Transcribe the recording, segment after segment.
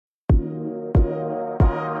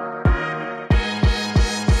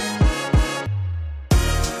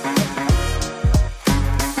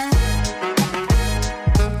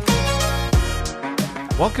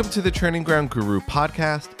Welcome to the Training Ground Guru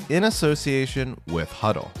podcast in association with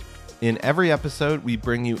Huddle. In every episode, we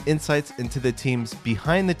bring you insights into the teams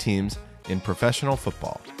behind the teams in professional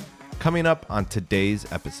football. Coming up on today's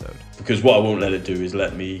episode. Because what I won't let it do is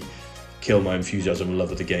let me kill my enthusiasm and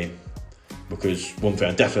love of the game. Because one thing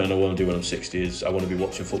I definitely want to do when I'm 60 is I want to be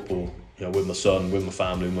watching football, with my son, with my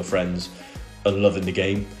family, with my friends, and loving the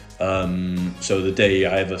game. So the day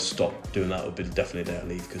I ever stop doing that would be definitely the day I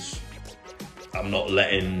leave, because I'm not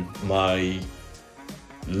letting my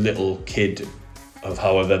little kid of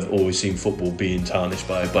how I've always seen football being tarnished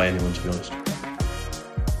by anyone, to be honest.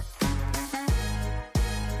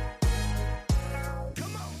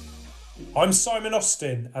 I'm Simon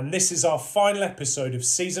Austin, and this is our final episode of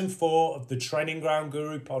Season 4 of the Training Ground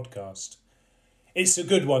Guru podcast. It's a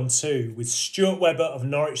good one too, with Stuart Webber of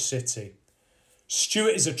Norwich City.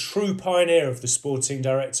 Stuart is a true pioneer of the sporting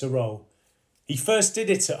director role. He first did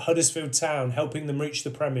it at Huddersfield Town, helping them reach the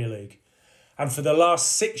Premier League. And for the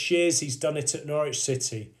last 6 years, he's done it at Norwich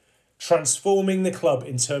City, transforming the club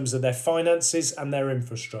in terms of their finances and their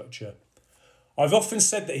infrastructure. I've often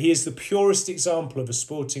said that he is the purest example of a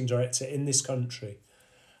sporting director in this country.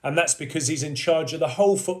 And that's because he's in charge of the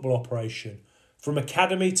whole football operation, from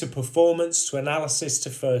academy to performance to analysis to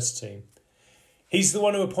first team. He's the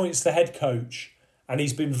one who appoints the head coach, and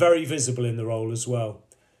he's been very visible in the role as well.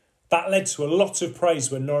 That led to a lot of praise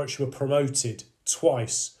when Norwich were promoted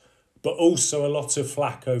twice, but also a lot of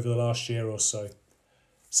flack over the last year or so.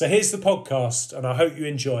 So here's the podcast, and I hope you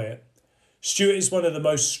enjoy it. Stuart is one of the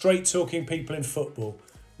most straight-talking people in football,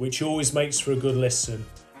 which always makes for a good listen,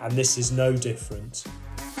 and this is no different.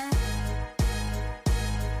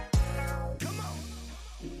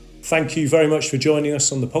 Thank you very much for joining us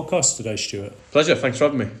on the podcast today, Stuart. Pleasure, thanks for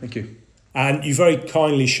having me. Thank you. And you very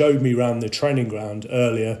kindly showed me around the training ground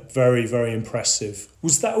earlier. Very, very impressive.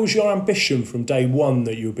 Was your ambition from day one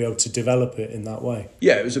that you would be able to develop it in that way?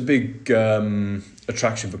 Yeah, it was a big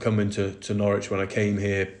attraction for coming to Norwich when I came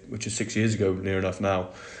here, which is 6 years ago, near enough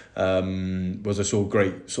now, was I saw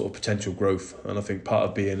great sort of potential growth. And I think part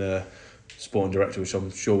of being a sporting director, which I'm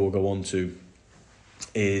sure we'll go on to,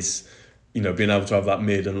 is being able to have that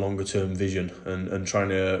mid and longer term vision and trying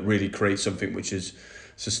to really create something which is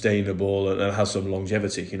sustainable and has some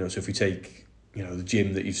longevity. So if we take the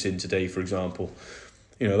gym that you've seen today, for example,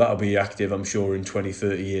 that'll be active, I'm sure, in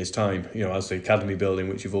 20-30 years time, as the academy building,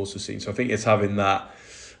 which you've also seen. So I think it's having that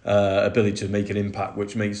ability to make an impact,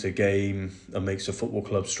 which makes the game and makes the football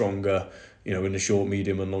club stronger, in the short,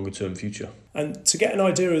 medium and longer term future. And to get an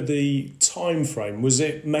idea of the time frame, was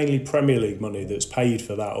it mainly Premier League money that's paid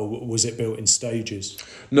for that, or was it built in stages?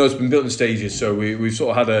 No, it's been built in stages. So we've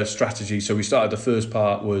sort of had a strategy. So we started, the first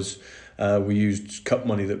part was we used cup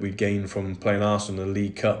money that we'd gained from playing Arsenal in the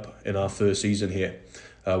League Cup in our first season here,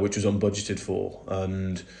 which was unbudgeted for.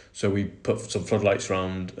 And so we put some floodlights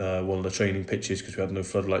around one of the training pitches, because we had no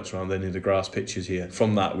floodlights around any of the grass pitches here.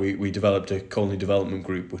 From that, we developed a colony development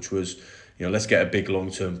group, which was, let's get a big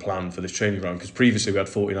long-term plan for this training ground, because previously we had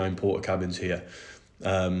 49 porta cabins here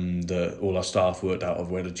that all our staff worked out of.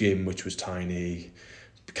 We had a gym which was tiny,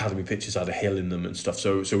 academy pitches had a hill in them and stuff.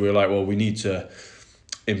 So we were like, well, we need to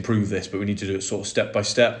improve this, but we need to do it sort of step by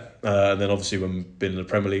step. And then obviously when we've been in the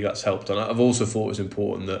Premier League, that's helped. And I've also thought it was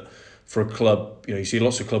important that for a club, you see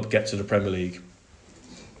lots of clubs get to the Premier League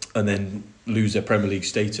and then lose their Premier League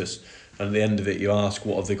status. And at the end of it, you ask,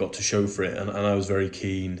 what have they got to show for it? And I was very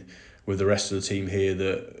keen with the rest of the team here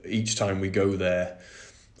that each time we go there,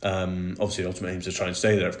 obviously the ultimate aim is to try and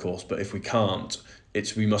stay there, of course, but if we can't,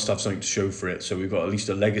 we must have something to show for it. So we've got at least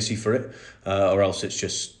a legacy for it, or else it's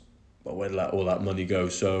just, where did all that money go?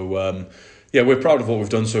 So we're proud of what we've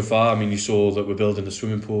done so far. I mean, you saw that we're building a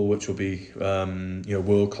swimming pool, which will be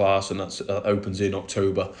world class, and that opens in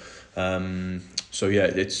October. So yeah,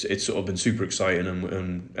 it's sort of been super exciting,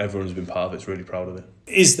 and everyone's been part of it. It's really proud of it.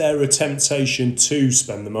 Is there a temptation to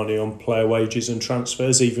spend the money on player wages and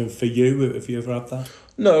transfers, even for you? Have you ever had that?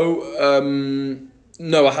 No,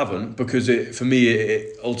 I haven't, because for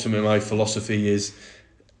me, ultimately my philosophy is,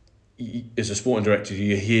 as a sporting director,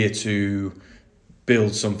 you're here to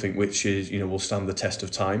build something which is, will stand the test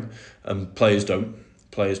of time, and players don't.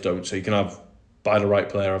 So you can buy the right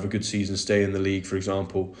player, have a good season, stay in the league, for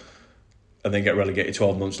example, and then get relegated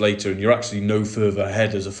 12 months later, and you're actually no further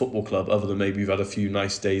ahead as a football club, other than maybe you've had a few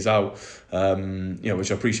nice days out,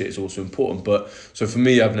 which I appreciate is also important. But so for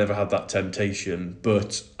me, I've never had that temptation,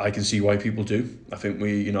 but I can see why people do. I think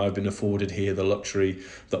I've been afforded here the luxury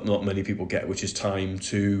that not many people get, which is time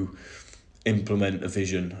to implement a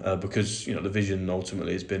vision, because the vision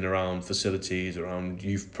ultimately has been around facilities, around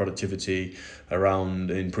youth productivity, around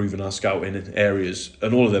improving our scouting areas,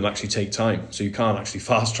 and all of them actually take time, so you can't actually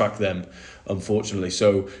fast track them, unfortunately.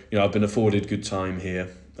 So I've been afforded good time here,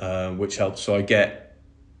 which helps. So I get,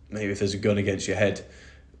 maybe if there's a gun against your head,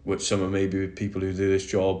 which some of maybe people who do this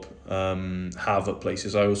job have at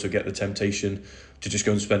places, I also get the temptation to just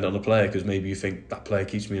go and spend it on a player, because maybe you think that player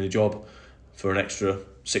keeps me in a job for an extra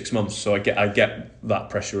 6 months. So I get that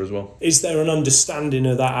pressure as well. Is there an understanding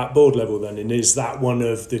of that at board level then? And is that one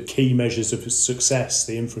of the key measures of success,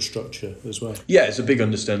 the infrastructure as well? Yeah, it's a big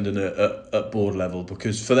understanding at board level,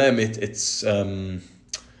 because for them it's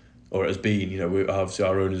or it has been, obviously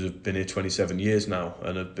our owners have been here 27 years now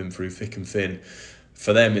and have been through thick and thin.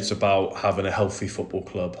 For them, it's about having a healthy football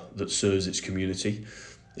club that serves its community.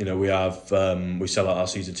 We sell out our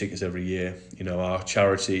season tickets every year. Our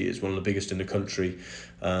charity is one of the biggest in the country.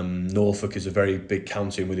 Norfolk is a very big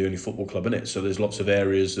county, and we're the only football club in it. So there's lots of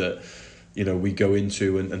areas that, we go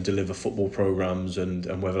into and deliver football programs,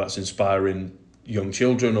 and whether that's inspiring young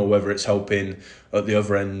children or whether it's helping at the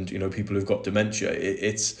other end, people who've got dementia.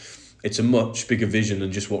 It's a much bigger vision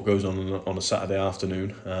than just what goes on a Saturday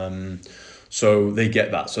afternoon. So they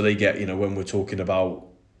get that. So they get, when we're talking about,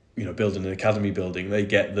 building an academy building, they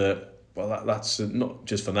get that, well, that's not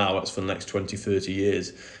just for now, that's for the next 20, 30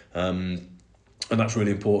 years. And that's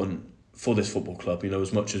really important for this football club.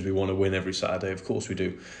 As much as we want to win every Saturday, of course we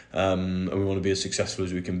do. And we want to be as successful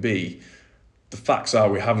as we can be. The facts are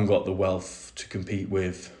we haven't got the wealth to compete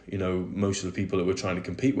with, most of the people that we're trying to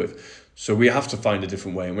compete with. So we have to find a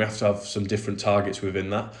different way, and we have to have some different targets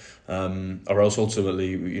within that. Or else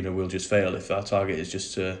ultimately, we'll just fail if our target is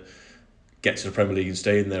just to get to the Premier League and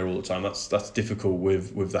stay in there all the time. That's difficult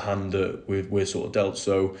with the hand that we're sort of dealt.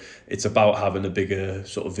 So it's about having a bigger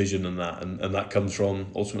sort of vision than that, and that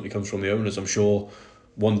ultimately comes from the owners. I'm sure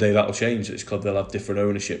one day that'll change. This club, they'll have different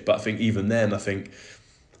ownership, but I think even then,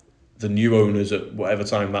 the new owners at whatever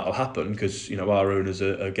time that'll happen, because our owners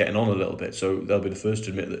are getting on a little bit, so they'll be the first to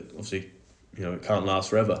admit that obviously it can't last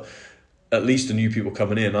forever. At least the new people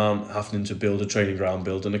coming in aren't having to build a training ground,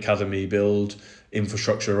 build an academy, build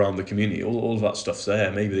infrastructure around the community. All of that stuff's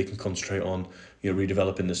there. Maybe they can concentrate on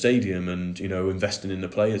redeveloping the stadium and investing in the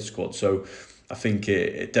players squad. So I think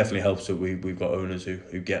it definitely helps that we've got owners who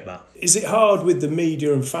get that. Is it hard with the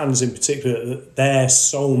media and fans in particular that their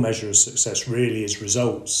sole measure of success really is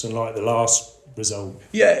results, and like the last result?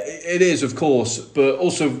 Yeah, it is, of course, but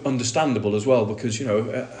also understandable as well, because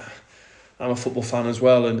I'm a football fan as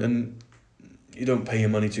well, and you don't pay your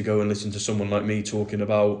money to go and listen to someone like me talking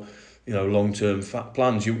about long-term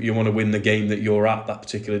plans. You want to win the game that you're at that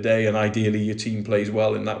particular day, and ideally your team plays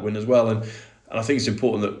well in that win as well. And I think it's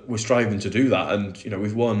important that we're striving to do that. And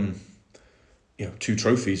we've won 2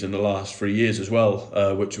 trophies in the last 3 years as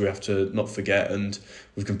well, which we have to not forget. And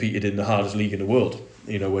we've competed in the hardest league in the world,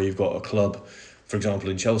 where you've got a club, for example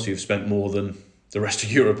in Chelsea, who've spent more than the rest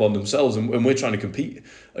of Europe on themselves, and we're trying to compete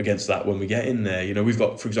against that when we get in there. We've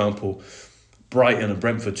got, for example, Brighton and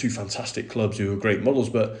Brentford, 2 fantastic clubs who are great models,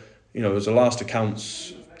 but as the last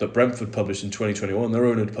accounts that Brentford published in 2021, their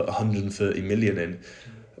owner had put 130 million in.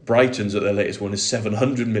 Brighton's at their latest one is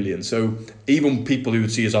 700 million. So even people who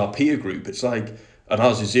would see as our peer group, it's like, and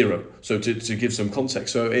ours is 0. So to give some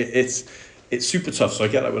context, so it's super tough. So I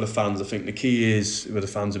get that with the fans. I think the key is with the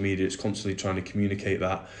fans and media, it's constantly trying to communicate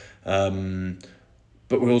that.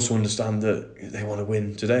 But we also understand that they want to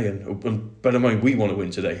win today, and bear in mind, we want to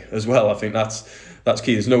win today as well. I think that's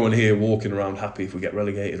key. There's no one here walking around happy if we get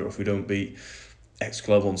relegated or if we don't beat X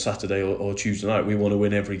club on Saturday or Tuesday night. We want to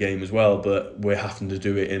win every game as well, but we're having to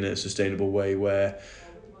do it in a sustainable way where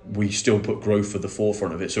we still put growth at the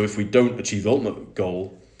forefront of it. So if we don't achieve the ultimate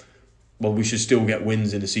goal, well, we should still get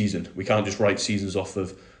wins in a season. We can't just write seasons off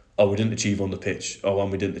of, we didn't achieve on the pitch,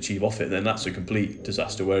 and we didn't achieve off it, then that's a complete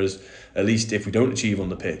disaster. Whereas at least if we don't achieve on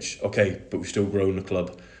the pitch, okay, but we've still grown the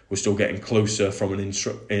club, we're still getting closer from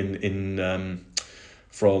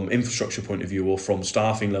from infrastructure point of view or from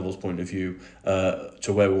staffing levels point of view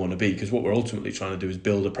to where we want to be. Because what we're ultimately trying to do is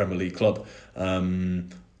build a Premier League club,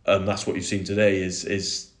 and that's what you've seen today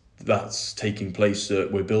is that's taking place,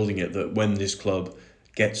 that we're building it, that when this club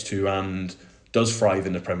gets to and does thrive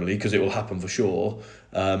in the Premier League, because it will happen for sure,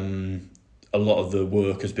 a lot of the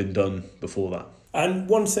work has been done before that. And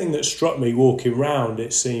one thing that struck me walking round,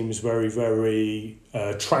 it seems very, very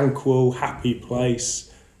tranquil, happy place,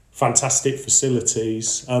 fantastic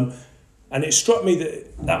facilities. And it struck me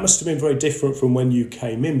that must have been very different from when you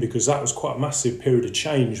came in, because that was quite a massive period of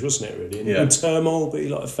change, wasn't it, really? Yeah. Would turmoil be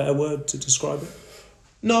like a fair word to describe it?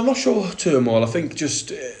 No, I'm not sure turmoil. I think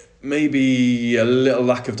just maybe a little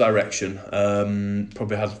lack of direction.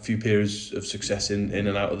 Probably had a few periods of success in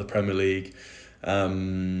and out of the Premier League, but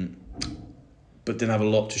didn't have a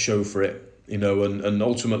lot to show for it, and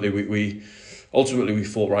ultimately we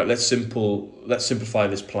thought, right, let's simplify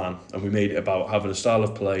this plan, and we made it about having a style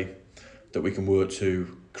of play that we can work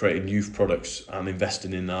to, creating youth products and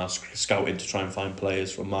investing in our scouting to try and find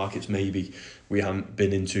players from markets maybe we hadn't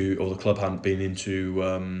been into, or the club hadn't been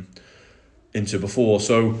into before.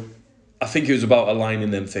 So I think it was about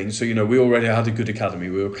aligning them things. So, we already had a good academy,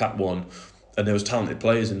 we were Cat 1, and there was talented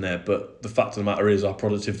players in there, but the fact of the matter is our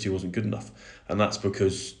productivity wasn't good enough, and that's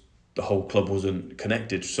because the whole club wasn't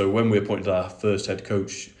connected. So when we appointed our first head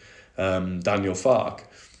coach, Daniel Farke,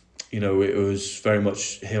 it was very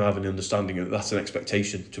much him having the understanding that that's an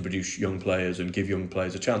expectation to produce young players and give young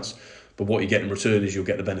players a chance. But what you get in return is you'll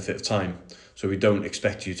get the benefit of time. So we don't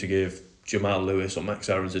expect you to give Jamal Lewis or Max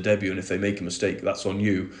Aarons a debut, and if they make a mistake, that's on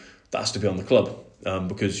you. That has to be on the club,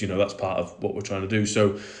 because that's part of what we're trying to do.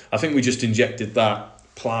 So I think we just injected that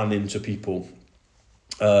plan into people,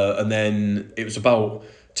 and then it was about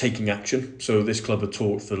taking action. So this club had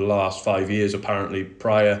talked for the last 5 years, apparently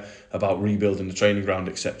prior, about rebuilding the training ground,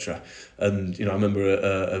 etc. And I remember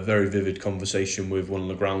a very vivid conversation with one of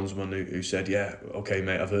the groundsmen who said, "Yeah, okay,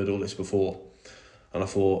 mate, I've heard all this before." And I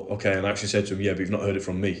thought, okay, and I actually said to him, "Yeah, but you've not heard it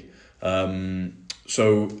from me."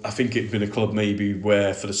 So I think it'd been a club maybe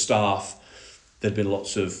where for the staff there'd been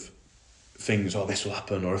lots of things, this will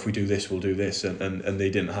happen, or if we do this, we'll do this, and they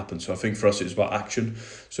didn't happen. So I think for us it's about action.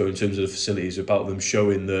 So in terms of the facilities, about them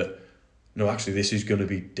showing that, no, actually this is going to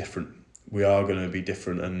be different. We are going to be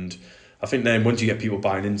different. And I think then once you get people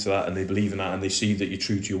buying into that and they believe in that and they see that you're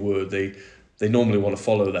true to your word, they normally want to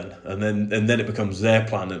follow then. And then it becomes their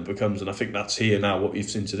plan, and I think that's here now. What you've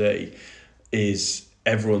seen today is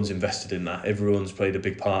everyone's invested in that. Everyone's played a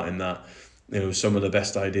big part in that. Some of the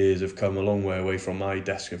best ideas have come a long way away from my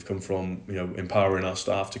desk, have come from, empowering our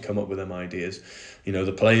staff to come up with them ideas.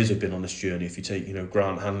 The players have been on this journey. If you take,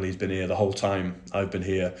 Grant Hanley's been here the whole time I've been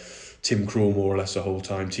here, Tim Krul more or less the whole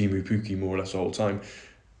time, Timu Pukki more or less the whole time.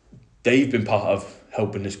 They've been part of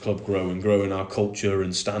helping this club grow and growing our culture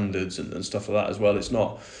and standards and stuff like that as well. It's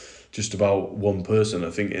not just about one person,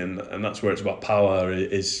 I think, and that's where it's about power,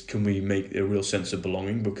 is can we make a real sense of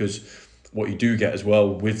belonging? Because what you do get as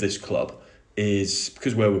well with this club is,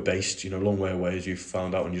 because where we're based, long way away, as you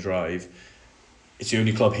found out when you drive, it's the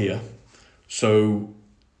only club here. So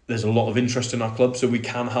there's a lot of interest in our club, so we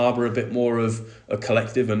can harbour a bit more of a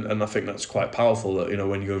collective, and I think that's quite powerful, that,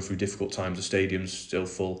 when you're going through difficult times, the stadium's still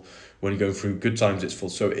full. When you're going through good times, it's full.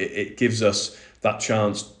 So it gives us that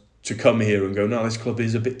chance to come here and go, no, this club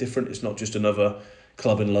is a bit different. It's not just another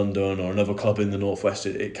club in London or another club in the Northwest.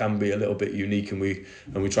 It can be a little bit unique, and we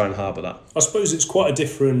try and harbour that. I suppose it's quite a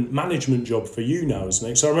different management job for you now,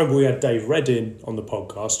 isn't it? So I remember we had Dave Redding on the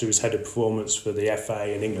podcast, who was head of performance for the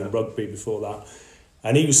FA and England Rugby before that,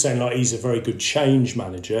 and he was saying he's a very good change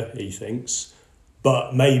manager, he thinks,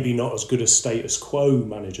 but maybe not as good a status quo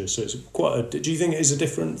manager. So it's do you think it is a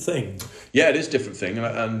different thing? Yeah, it is a different thing,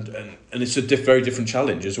 and it's a very different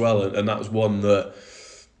challenge as well, and that was one that,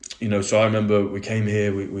 so I remember we came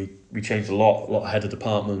here, we changed a lot of head of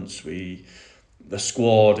departments, the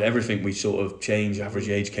squad, everything we sort of changed. Average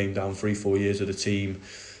age came down 3-4 years of the team,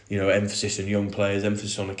 emphasis on young players,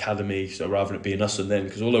 emphasis on academy, so rather than it being us and them,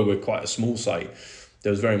 because although we're quite a small site,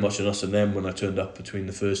 there was very much an us and them when I turned up between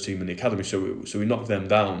the first team and the academy, so we knocked them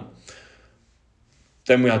down.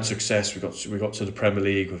 Then we had success, we got to the Premier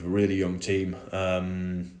League with a really young team,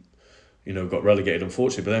 got relegated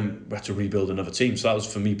unfortunately, but then we had to rebuild another team. So that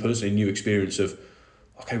was, for me personally, a new experience of,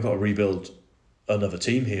 okay, we've got to rebuild another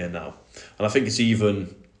team here now. And I think it's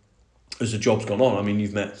even, as the job's gone on, I mean,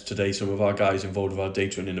 you've met today some of our guys involved with our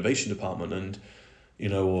data and innovation department, and,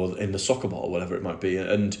 or in the soccer ball, or whatever it might be.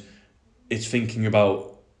 And it's thinking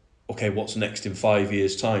about, okay, what's next in 5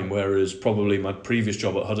 years' time? Whereas probably my previous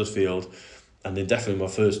job at Huddersfield, and then definitely my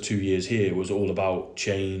first 2 years here, was all about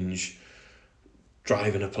change,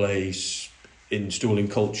 driving a place, installing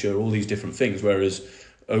culture, all these different things. Whereas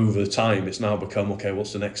over time, it's now become, okay,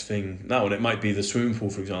 what's the next thing now? And it might be the swimming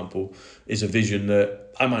pool, for example, is a vision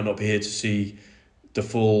that I might not be here to see the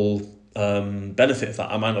full benefit of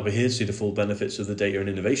that. I might not be here to see the full benefits of the data and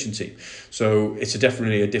innovation team. So it's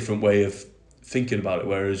definitely a different way of thinking about it.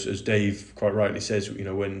 Whereas, as Dave quite rightly says,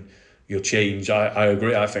 when you're change, I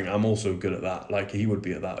agree. I think I'm also good at that. Like he would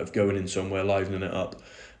be at that, of going in somewhere, livening it up,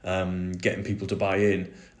 getting people to buy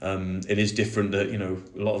in. It is different that,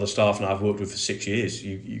 a lot of the staff now I've worked with for 6 years,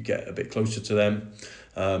 you get a bit closer to them.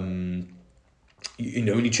 And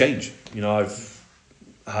you change. I've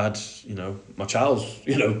had, my child's,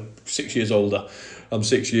 6 years older. I'm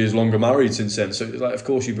 6 years longer married since then. So like, of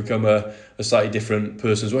course, you become a slightly different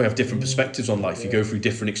person as well. You have different perspectives on life. You go through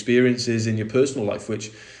different experiences in your personal life,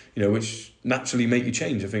 which naturally make you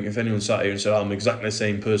change. I think if anyone sat here and said, I'm exactly the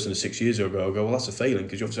same person as 6 years ago, I'll go, well, that's a failing,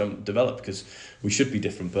 because you obviously haven't developed, because we should be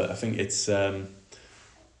different. But I think it's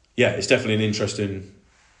definitely an interesting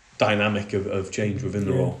dynamic of change within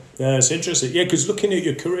the role. Yeah, it's interesting. Yeah, because looking at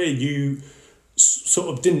your career, you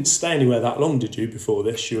sort of didn't stay anywhere that long, did you, before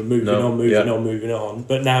this? You were moving on.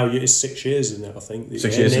 But now it's 6 years, isn't it, I think?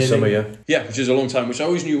 6 years this summer, yeah. Yeah, which is a long time, which I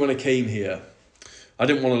always knew when I came here. I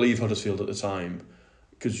didn't want to leave Huddersfield at the time,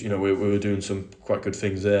 because, we were doing some quite good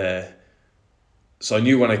things there. So I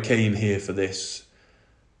knew when I came here for this,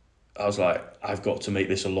 I was like, I've got to make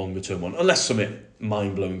this a longer term one, unless something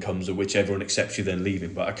mind-blowing comes, of which everyone accepts you then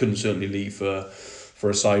leaving. But I couldn't certainly leave for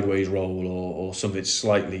a sideways role or something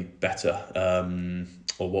slightly better,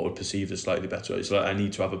 or what would perceived as slightly better. It's like I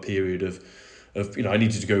need to have a period of I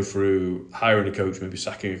needed to go through hiring a coach, maybe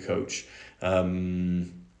sacking a coach,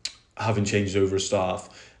 having changed over a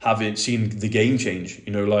staff, having seen the game change,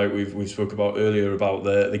 like we've spoke about earlier about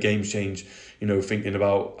the games change, thinking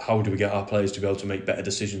about how do we get our players to be able to make better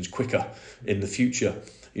decisions quicker in the future,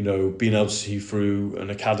 being able to see through an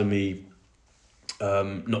academy,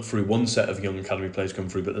 not through one set of young academy players come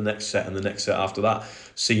through, but the next set and the next set after that,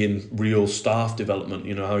 seeing real staff development,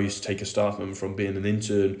 how you used to take a staff member from being an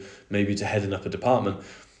intern maybe to heading up a department.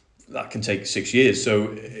 That can take 6 years.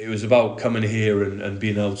 So it was about coming here and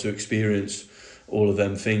being able to experience all of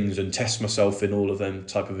them things and test myself in all of them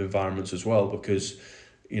type of environments as well, because,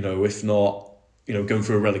 if not, going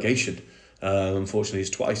through a relegation, unfortunately it's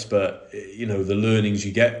twice, but, the learnings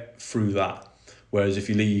you get through that. Whereas if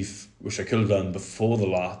you leave, which I could have done before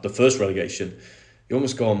the first relegation, you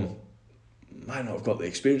almost gone, might not have got the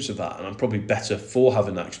experience of that, and I'm probably better for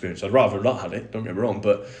having that experience. I'd rather not had it, don't get me wrong,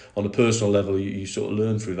 but on a personal level, you sort of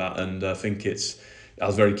learn through that, and I think I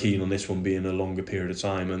was very keen on this one being a longer period of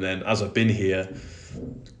time. And then as I've been here,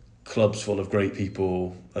 clubs full of great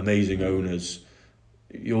people, amazing owners,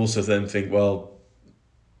 you also then think, well,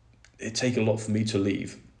 it'd take a lot for me to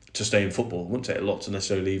leave to stay in football. It wouldn't take a lot to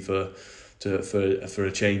necessarily leave for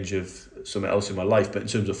a change of something else in my life. But in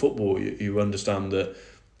terms of football, you understand that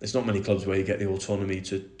there's not many clubs where you get the autonomy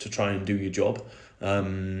to try and do your job.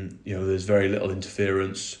 There's very little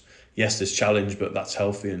interference. Yes, there's challenge, but that's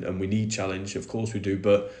healthy, and we need challenge. Of course we do,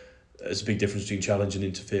 but there's a big difference between challenge and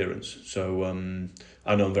interference. So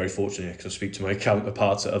I know I'm very fortunate, because I speak to my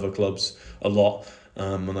counterparts at other clubs a lot,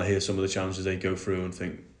 and I hear some of the challenges they go through and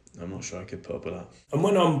think, I'm not sure I could put up with that. And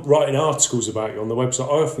when I'm writing articles about you on the website,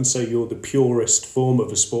 I often say you're the purest form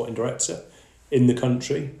of a sporting director in the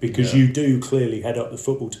country, because you do clearly head up the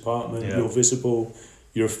football department, you're visible,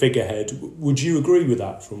 you're a figurehead. Would you agree with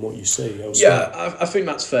that from what you see elsewhere? Yeah, I think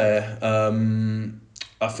that's fair.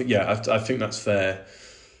 I think that's fair,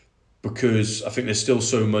 because I think there's still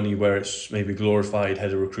so many where it's maybe a glorified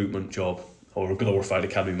head of recruitment job or a glorified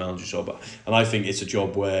academy manager job, and I think it's a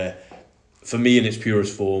job where, for me, in its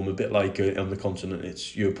purest form, a bit like on the continent,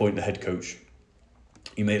 it's you appoint the head coach,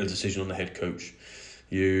 you make a decision on the head coach,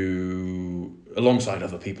 you, alongside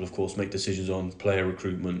other people, of course, make decisions on player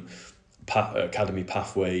recruitment, academy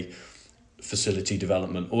pathway, facility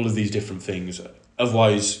development, all of these different things.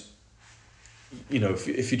 Otherwise,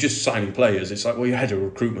 if you're just signing players, it's like, well, you're head of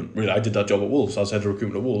recruitment. Really, I did that job at Wolves. I was head of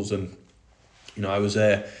recruitment at Wolves, and I was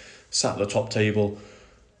there, sat at the top table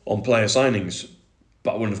on player signings.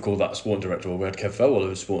 But I wouldn't have called that a sporting director. Well, we had Kev Fowler, who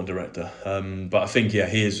was sporting director. But I think,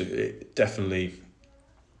 he is definitely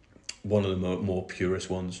one of the more purest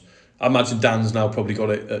ones. I imagine Dan's now probably got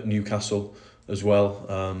it at Newcastle as well,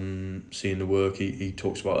 seeing the work he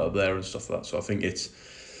talks about up there and stuff like that. So I think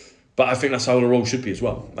that's how the role should be as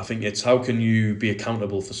well. I think it's, how can you be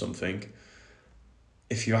accountable for something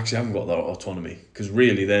if you actually haven't got that autonomy? Because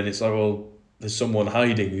really then it's like, well, there's someone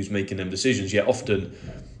hiding who's making them decisions. Yet often,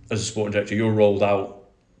 as a sporting director, you're rolled out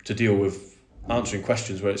to deal with answering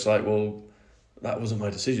questions where it's like, well, that wasn't my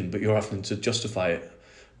decision, but you're having to justify it.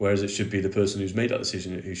 Whereas it should be the person who's made that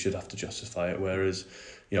decision who should have to justify it. Whereas,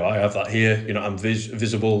 I have that here. I'm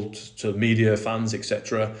visible to media, fans,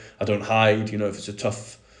 etc. I don't hide. If it's a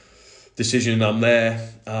tough decision, I'm there.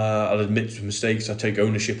 I'll admit to mistakes. I take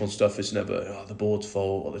ownership on stuff. It's never the board's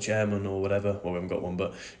fault or the chairman or whatever. Well, we haven't got one,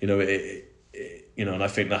 but and I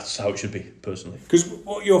think that's how it should be, personally. Because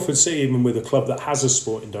what you often see, even with a club that has a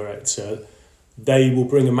sporting director, they will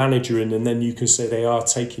bring a manager in, and then you can say they are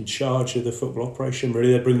taking charge of the football operation.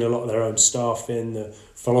 Really, they're bringing a lot of their own staff in. The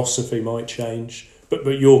philosophy might change, but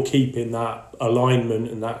you're keeping that alignment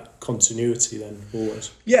and that continuity then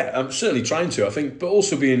always. Yeah, I'm certainly trying to. I think, but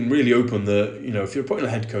also being really open that if you're appointing a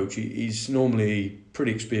head coach, he's normally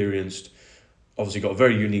pretty experienced, obviously got a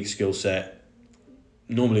very unique skill set,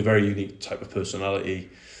 normally a very unique type of personality,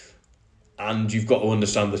 and you've got to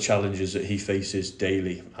understand the challenges that he faces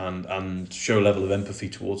daily and show a level of empathy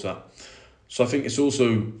towards that. So I think it's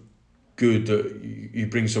also good that you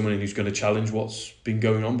bring someone in who's going to challenge what's been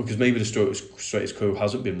going on, because maybe the status quo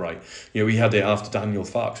hasn't been right. We had it after Daniel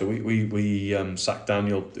Farke, so we sacked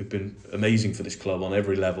Daniel, who'd been amazing for this club on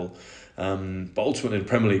every level, but ultimately in the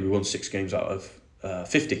Premier League we won 6 games out of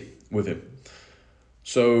 50 with him.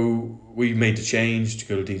 So we made the change to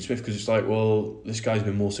go to Dean Smith, because it's like, well, this guy's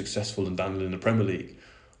been more successful than Daniel in the Premier League.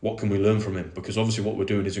 What can we learn from him? Because obviously what we're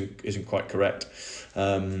doing isn't quite correct.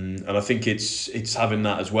 And I think it's having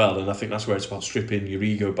that as well. And I think that's where it's about stripping your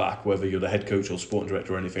ego back, whether you're the head coach or sporting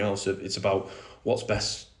director or anything else. It's about what's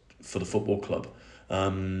best for the football club.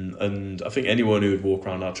 And I think anyone who would walk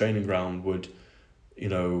around our training ground would,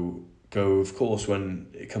 go, of course, when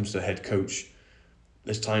it comes to the head coach,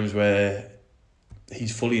 there's times where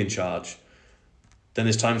he's fully in charge. Then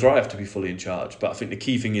there's times where I have to be fully in charge. But I think the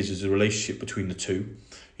key thing is the relationship between the two.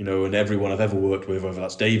 And everyone I've ever worked with, whether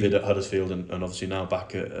that's David at Huddersfield and obviously now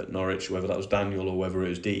back at Norwich, whether that was Daniel or whether it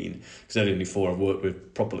was Dean, because they're the only 4 I've worked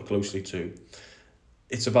with properly closely too.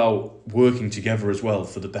 It's about working together as well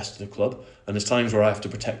for the best of the club. And there's times where I have to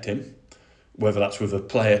protect him, whether that's with a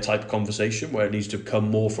player type conversation where it needs to come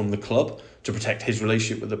more from the club to protect his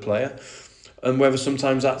relationship with the player. And whether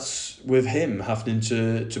sometimes that's with him having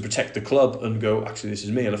to protect the club and go, actually, this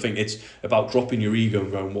is me. And I think it's about dropping your ego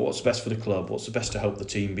and going, well, what's best for the club? What's the best to help the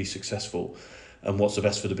team be successful? And what's the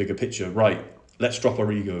best for the bigger picture? Right, let's drop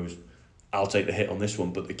our egos. I'll take the hit on this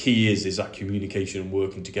one. But the key is that communication and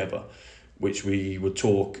working together, which we would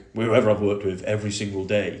talk, whoever I've worked with, every single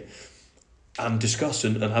day, and discuss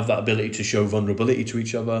and have that ability to show vulnerability to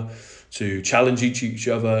each other, to challenge each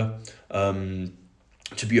other,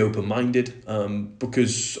 to be open-minded,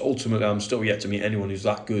 because ultimately I'm still yet to meet anyone who's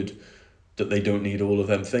that good that they don't need all of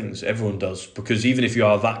them things. Everyone does, because even if you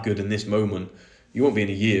are that good in this moment, you won't be in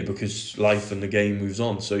a year, because life and the game moves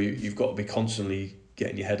on. So you've got to be constantly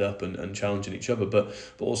getting your head up and challenging each other. But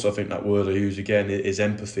also I think that word I use again is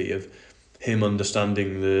empathy, of him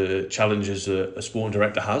understanding the challenges a sporting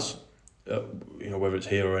director has, whether it's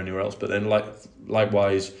here or anywhere else. But then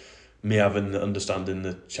likewise, me having understanding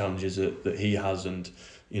the challenges that he has, and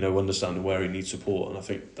understanding where he needs support. And I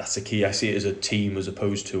think that's the key. I see it as a team as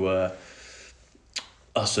opposed to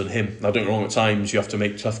us and him. Now, don't get me wrong, at times you have to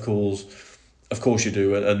make tough calls, of course you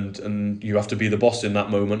do, and you have to be the boss in that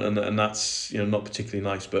moment, and that's not particularly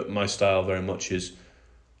nice. But my style very much is,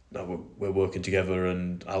 no, we're working together,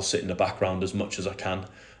 and I'll sit in the background as much as I can,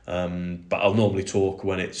 but I'll normally talk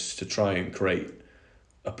when it's to try and create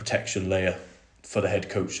a protection layer for the head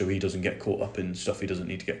coach, so he doesn't get caught up in stuff he doesn't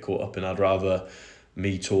need to get caught up in. I'd rather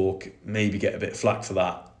me talk, maybe get a bit of flack for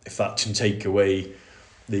that, if that can take away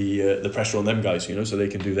the pressure on them guys, so they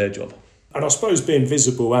can do their job. And I suppose being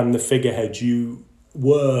visible and the figurehead, you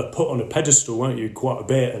were put on a pedestal, weren't you, quite a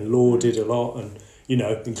bit, and lauded a lot, and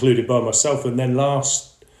included by myself. And then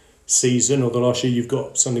last season or the last year,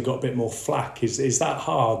 you've suddenly got a bit more flack. Is that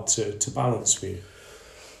hard to balance for you?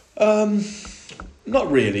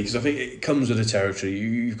 Not really, because I think it comes with the territory.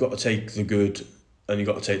 You've got to take the good, and you've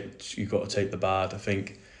got to take the bad. I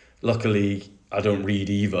think, luckily, I don't read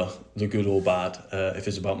either the good or bad if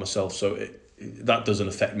it's about myself. So that doesn't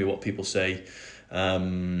affect me what people say,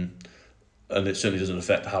 and it certainly doesn't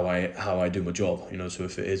affect how I do my job. So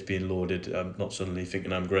if it is being lauded, I'm not suddenly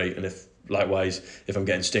thinking I'm great, and if I'm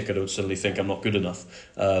getting stick, I don't suddenly think I'm not good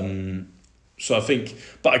enough. So I think,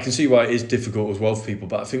 but I can see why it is difficult as well for people.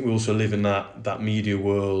 But I think we also live in that media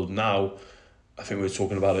world now. I think we were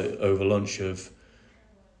talking about it over lunch of,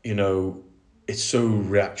 it's so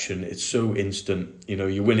reaction, it's so instant.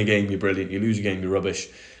 You win a game, you're brilliant. You lose a game, you're rubbish.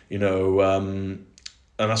 And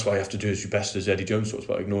that's why you have to do your best, as Eddie Jones talks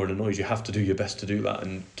about, ignoring the noise. You have to do your best to do that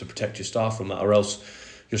and to protect your staff from that, or else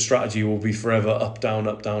your strategy will be forever up, down,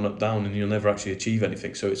 and you'll never actually achieve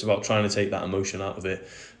anything. So it's about trying to take that emotion out of it.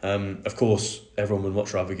 Of course, everyone would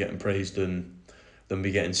much rather getting praised than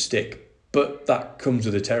be getting stick. But that comes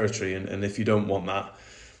with the territory, and if you don't want that,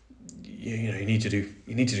 you need to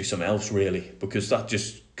do something else, really, because that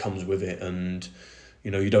just comes with it, and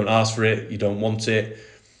you don't ask for it, you don't want it.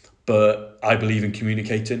 But I believe in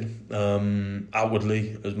communicating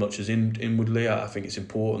outwardly as much as inwardly. I think it's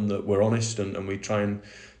important that we're honest and we try and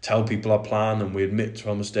tell people our plan, and we admit to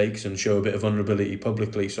our mistakes and show a bit of vulnerability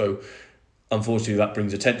publicly. So unfortunately that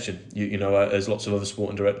brings attention. As lots of other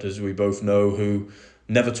sporting directors we both know who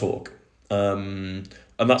never talk. And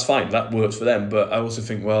that's fine, that works for them. But I also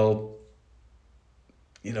think, I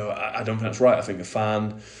don't think that's right. I think a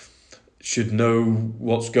fan should know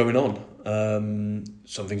what's going on.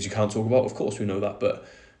 Some things you can't talk about, of course we know that, but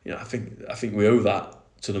I think we owe that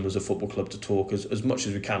to them as a football club to talk as much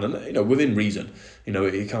as we can, and within reason.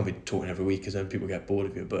 You can't be talking every week because then people get bored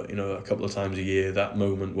of you. But a couple of times a year, that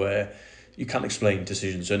moment where you can't explain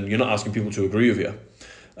decisions and you're not asking people to agree with you,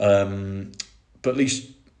 but at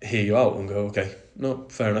least hear you out and go, okay, no,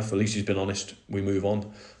 fair enough. At least he's been honest. We move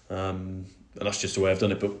on. And that's just the way I've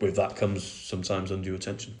done it, but with that comes sometimes undue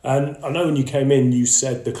attention. And I know when you came in, you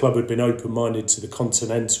said the club had been open-minded to the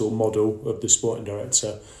continental model of the sporting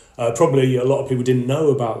director. Probably a lot of people didn't know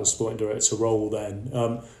about the sporting director role then.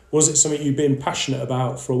 Was it something you've been passionate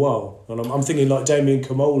about for a while? And I'm thinking like Damien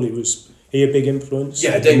Comolli, was he a big influence?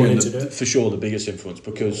 Yeah, Damien, for sure the biggest influence,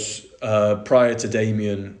 because prior to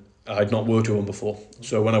Damien, I'd not worked with him before.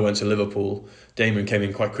 So when I went to Liverpool, Damien came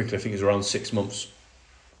in quite quickly. I think it was around 6 months.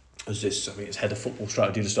 It's head of football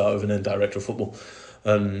strategy to start with and then director of football.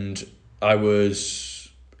 And I was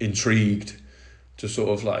intrigued to sort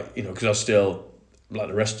of because I was still, like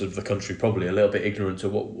the rest of the country, probably a little bit ignorant to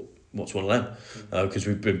what's one of them. Because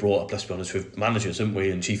we've been brought up, let's be honest, with managers, haven't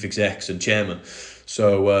we, and chief execs and chairmen.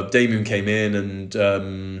 So Damien came in and,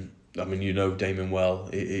 Damien well.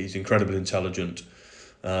 He's incredibly intelligent.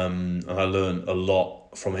 And I learned a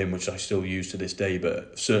lot from him, which I still use to this day.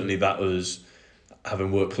 But certainly that was,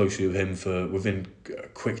 having worked closely with him within a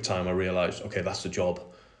quick time, I realised, okay, that's the job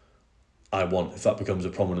I want. If that becomes a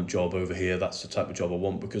prominent job over here, that's the type of job I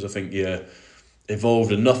want, because I think you're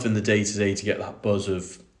involved enough in the day-to-day to get that buzz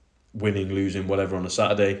of winning, losing, whatever on a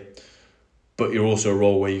Saturday. But you're also a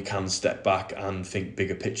role where you can step back and think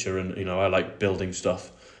bigger picture. And, I like building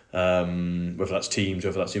stuff, whether that's teams,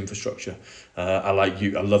 whether that's infrastructure. I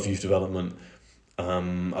love youth development.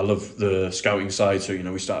 I love the scouting side. So,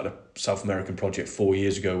 we started a South American project 4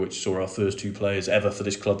 years ago, which saw our first 2 players ever for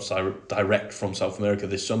this club direct from South America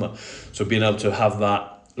this summer. So being able to have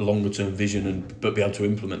that longer term vision but be able to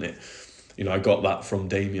implement it, I got that from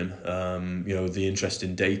Damien. The interest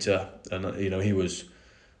in data, and he was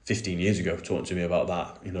 15 years ago talking to me about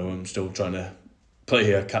that. I'm still trying to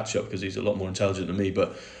play catch up because he's a lot more intelligent than me,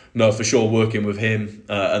 but no, for sure, working with him,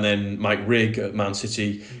 and then Mike Rigg at Man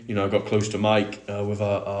City. I got close to Mike with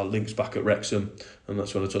our links back at Wrexham, and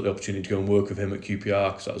that's when I took the opportunity to go and work with him at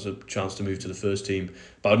QPR, because that was a chance to move to the first team.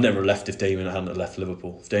 But I'd never have left if Damien hadn't left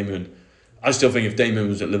Liverpool. I still think if Damien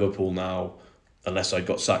was at Liverpool now, unless I'd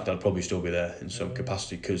got sacked, I'd probably still be there in some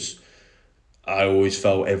capacity, because I always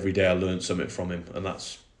felt every day I learned something from him, and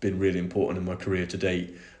that's been really important in my career to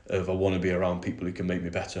date. If I want to be around people who can make me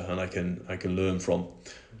better and I can learn from,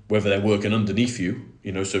 whether they're working underneath you,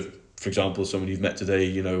 so for example, someone you've met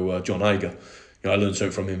today, John Iger, I learn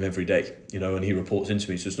something from him every day, and he reports into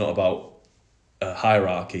me, so it's not about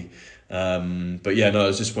hierarchy. But yeah, no, it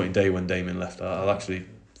was a disappointing day when Damien left. I'll actually,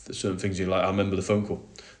 certain things I remember the phone call,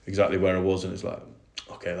 exactly where I was, and it's like,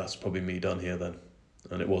 okay, that's probably me done here then.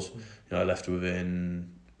 And it was, I left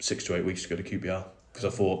within 6 to 8 weeks to go to QPR, because I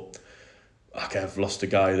thought, okay, I've lost a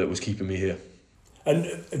guy that was keeping me here. And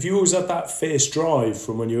have you always had that fierce drive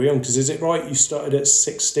from when you were young? Because is it right you started at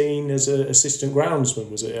 16 as an assistant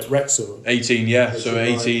groundsman? Was it at Wrexham? 18, yeah. So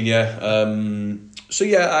 18, yeah. So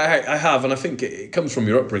yeah, I have, and I think it comes from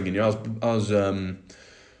your upbringing. I was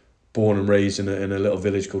born and raised in a little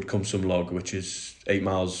village called Cumsumlog, which is 8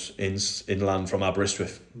 miles inland from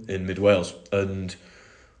Aberystwyth in mid Wales, and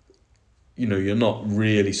you're not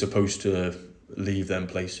really supposed to leave them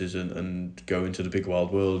places and go into the big wild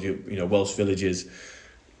world. Welsh villages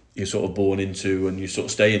you're sort of born into and you sort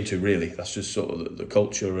of stay into, really. That's just sort of the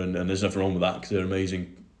culture, and there's nothing wrong with that, because they're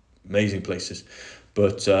amazing places.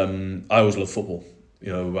 But I always loved football.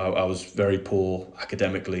 I was very poor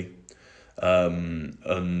academically,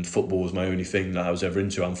 and football was my only thing that I was ever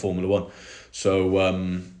into, and Formula One. So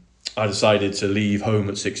I decided to leave home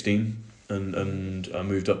at 16 and I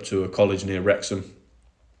moved up to a college near Wrexham,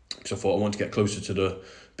 because I thought I wanted to get closer to the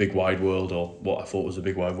big wide world, or what I thought was a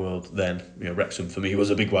big wide world then. Wrexham for me was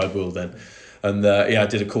a big wide world then. And I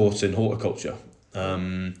did a course in horticulture.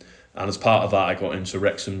 And as part of that, I got into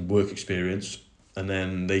Wrexham work experience, and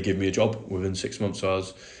then they gave me a job within 6 months. So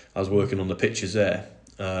I was working on the pitches there.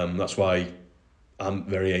 That's why I'm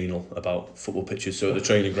very anal about football pitches. So at the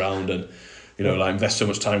training ground, and invest so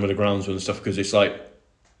much time with the groundsman and stuff, because it's like,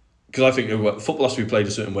 because I think football has to be played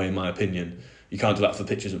a certain way, in my opinion. You can't do that if the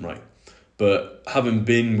pitch isn't right. But having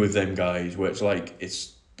been with them guys, where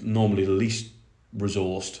it's normally the least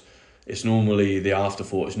resourced, it's normally the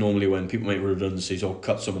afterthought, it's normally when people make redundancies or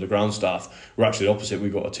cut some of the ground staff. We're actually the opposite.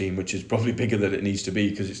 We've got a team which is probably bigger than it needs to be,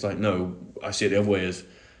 because it's like, no, I see it the other way as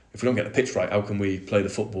if we don't get the pitch right, how can we play the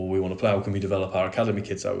football we want to play? How can we develop our academy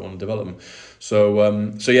kids how we want to develop them? So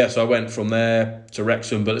I went from there to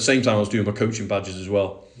Wrexham, but at the same time I was doing my coaching badges as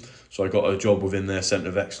well. So I got a job within their Centre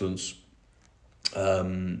of Excellence,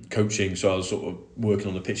 coaching. So I was sort of working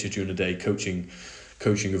on the pitches during the day, coaching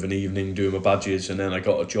of an evening, doing my badges, and then I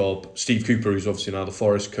got a job. Steve Cooper, who's obviously now the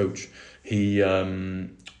Forest coach, he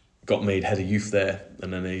got made head of youth there,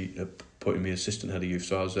 and then they appointed me assistant head of youth.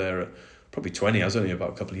 So I was there at probably 20. I was only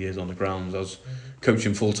about a couple of years on the grounds. I was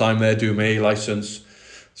coaching full time there, doing my A licence,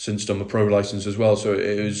 since done my pro licence as well. So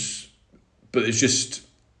it's just,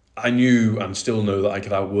 I knew and still know that I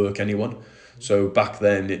could outwork anyone. So back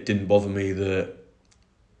then it didn't bother me that,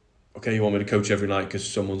 okay, you want me to coach every night because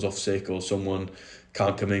someone's off sick or someone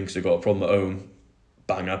can't come in because they've got a problem at home.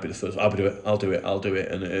 Bang, I'll be the first. I'll do it.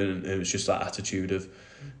 And it was just that attitude of,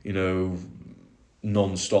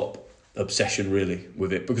 non-stop obsession really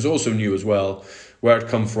with it, because I also knew as well where I'd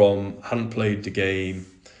come from, hadn't played the game,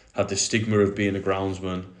 had the stigma of being a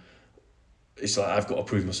groundsman. It's like I've got to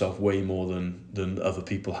prove myself way more than other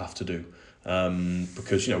people have to do,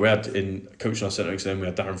 because we had in coaching our centre exam, we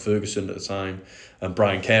had Darren Ferguson at the time and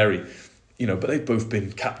Brian Carey, but they've both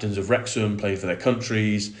been captains of Wrexham, played for their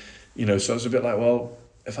countries, so it's a bit like, well,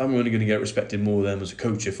 if I'm only going to get respected more than them as a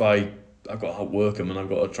coach, if I've got to outwork them and I've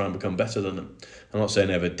got to try and become better than them. I'm not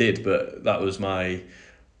saying I ever did, but that was my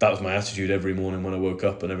attitude every morning when I woke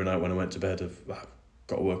up and every night when I went to bed. I've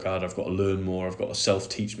got to work hard, I've got to learn more, I've got to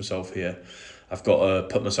self-teach myself here, I've got to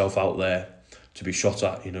put myself out there to be shot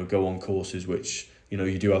at, go on courses which,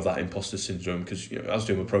 you do have that imposter syndrome, because I was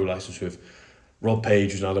doing my pro licence with Rob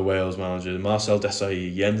Page, who's now the Wales manager, Marcel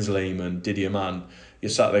Desailly, Jens Lehmann, Didier Mann. You're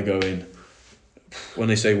sat there going, when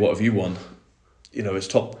they say, what have you won? It's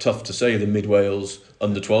tough to say the Mid Wales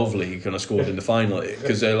under-12 league and I scored in the final,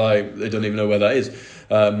 because they don't even know where that is.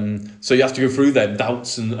 So you have to go through them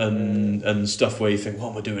doubts and stuff where you think,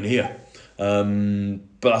 what am I doing here? But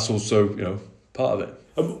that's also, part of it.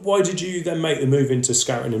 Why did you then make the move into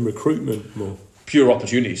scouting and recruitment more? Pure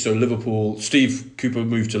opportunity. So Liverpool, Steve Cooper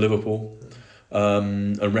moved to Liverpool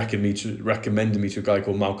and recommended me to a guy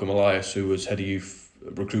called Malcolm Elias, who was head of youth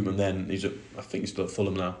recruitment then. I think he's still at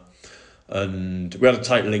Fulham now. And we had a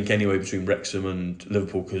tight link anyway between Wrexham and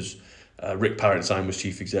Liverpool, because Rick Parrott at the time was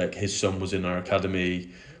chief exec. His son was in our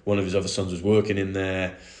academy. One of his other sons was working in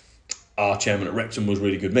there. Our chairman at Wrexham was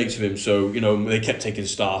really good mates with him. So, they kept taking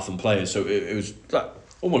staff and players. So it was like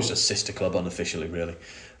almost a sister club unofficially, really.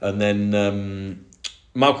 And then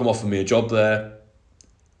Malcolm offered me a job there.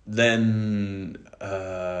 Then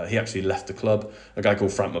he actually left the club. A guy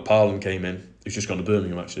called Frank McParlin came in. He's just gone to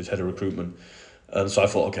Birmingham, actually, as head of recruitment. And so I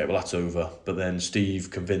thought, okay, well, that's over. But then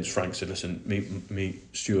Steve convinced Frank, said, listen,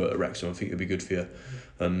 meet Stuart at Wrexham, I think it'd be good for you.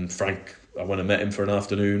 And Frank, I went and met him for an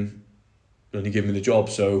afternoon and he gave me the job.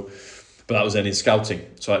 But that was then in scouting.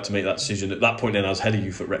 So I had to make that decision. At that point then I was head of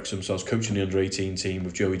youth at Wrexham, so I was coaching the under-18 team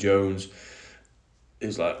with Joey Jones. It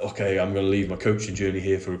was like, okay, I'm going to leave my coaching journey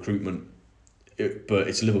here for recruitment. But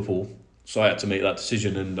it's Liverpool. So I had to make that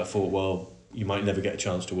decision, and I thought, well, you might never get a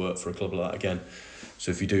chance to work for a club like that again.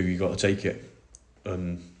 So if you do, you got to take it.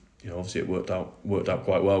 And obviously it worked out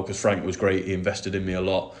quite well, because Frank was great. He invested in me a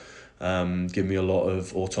lot, gave me a lot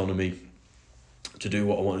of autonomy to do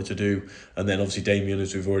what I wanted to do. And then obviously Damien,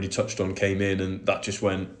 as we've already touched on, came in, and that just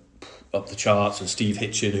went up the charts. And Steve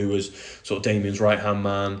Hitchin, who was sort of Damien's right hand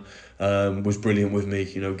man, was brilliant with me,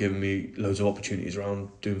 giving me loads of opportunities around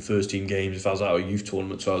doing first team games if I was out at a youth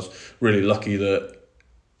tournament. So I was really lucky that,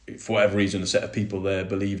 for whatever reason, a set of people there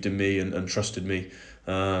believed in me and trusted me,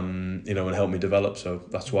 and helped me develop. So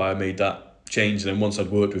that's why I made that change. And then once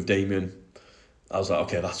I'd worked with Damien, I was like,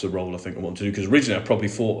 okay, that's a role I think I want to do. Because originally I probably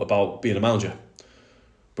thought about being a manager,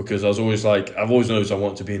 because I was always like, I've always noticed I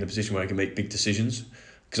want to be in a position where I can make big decisions,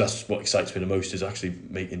 because that's what excites me the most, is actually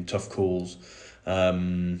making tough calls.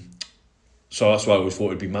 So that's why I always thought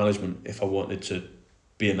it'd be management if I wanted to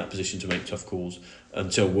be in that position to make tough calls,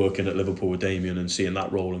 until working at Liverpool with Damien and seeing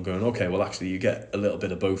that role and going, okay, well, actually you get a little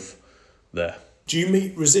bit of both there. Do you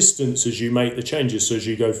meet resistance as you make the changes? So as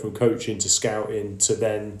you go from coaching to scouting to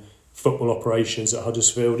then football operations at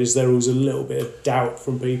Huddersfield, is there always a little bit of doubt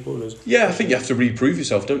from people? Yeah, I think you have to reprove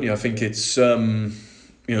yourself, don't you? I think it's,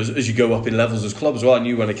 as you go up in levels as clubs. Well, I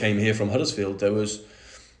knew when I came here from Huddersfield, there was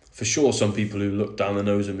for sure some people who looked down the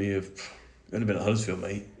nose at me of, you've only been at Huddersfield,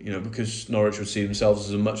 mate, because Norwich would see themselves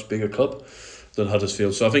as a much bigger club than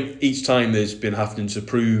Huddersfield. So I think each time there's been having to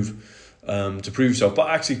prove yourself. But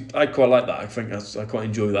actually, I quite like that. I think I quite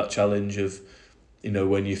enjoy that challenge of,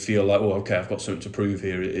 when you feel like, oh, okay, I've got something to prove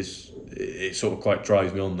here. It sort of quite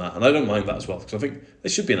drives me on that. And I don't mind that as well, because I think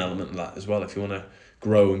there should be an element of that as well. If you want to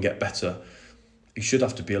grow and get better, you should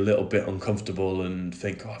have to be a little bit uncomfortable and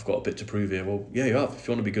think, I've got a bit to prove here. Well, yeah, you have. If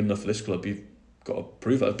you want to be good enough for this club, you've got to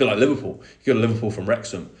prove that. It's a bit like Liverpool. You go to Liverpool from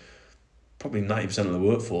Wrexham, probably 90% of the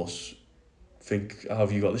workforce think, how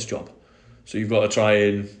have you got this job? So you've got to try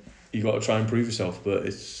and prove yourself. But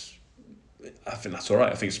I think that's all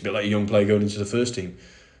right. I think it's a bit like a young player going into the first team.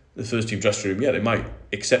 The first team dressing room, yeah, they might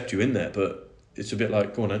accept you in there, but it's a bit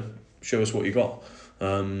like, go on then, show us what you got.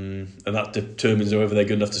 And that determines whether they're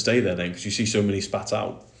good enough to stay there then, because you see so many spat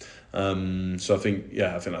out. So I think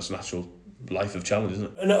that's a natural life of challenge, isn't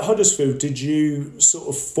it? And at Huddersfield, did you sort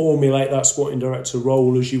of formulate that sporting director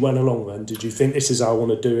role as you went along then? Did you think this is how I want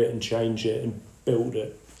to do it and change it and build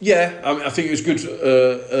it? Yeah, I think it was good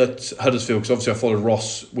at Huddersfield, because obviously I followed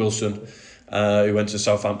Ross Wilson, who went to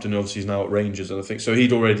Southampton, and obviously he's now at Rangers, and I think so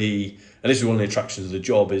he'd already, and this is one of the attractions of the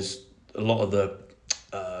job, is a lot of the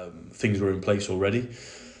things were in place already.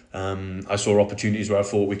 I saw opportunities where I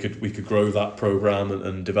thought we could grow that programme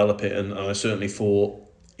and develop it, and I certainly thought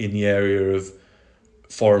in the area of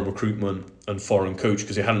foreign recruitment and foreign coach,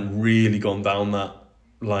 because they hadn't really gone down that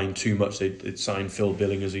line too much. They'd signed Phil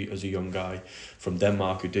Billing as a young guy from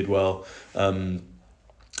Denmark who did well.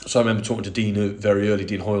 So I remember talking to Dean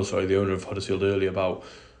Hoyle, the owner of Huddersfield, early about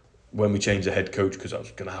when we changed the head coach, because that was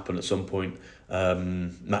going to happen at some point,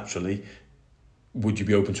 naturally. Would you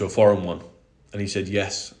be open to a foreign one? And he said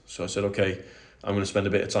yes. So I said, okay, I'm going to spend a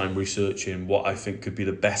bit of time researching what I think could be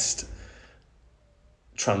the best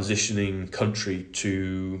transitioning country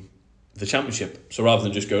to the Championship. So rather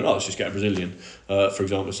than just going, let's just get a Brazilian, for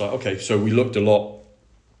example, it's like, okay, so we looked a lot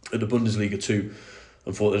at the Bundesliga too,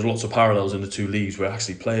 and thought there's lots of parallels in the two leagues where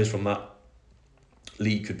actually players from that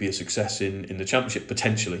league could be a success in the Championship,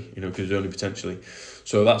 potentially, because only potentially.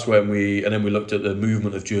 So that's when we looked at the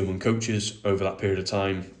movement of German coaches over that period of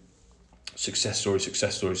time. Success story,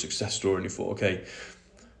 and you thought, okay,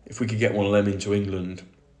 if we could get one of them into England,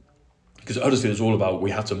 because at Huddersfield it's all about, we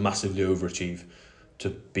had to massively overachieve to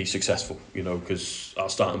be successful, because our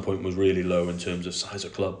starting point was really low in terms of size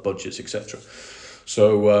of club, budgets, etc.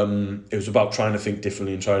 So it was about trying to think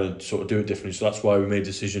differently and trying to sort of do it differently. So that's why we made a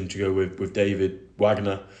decision to go with David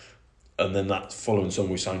Wagner, and then that following summer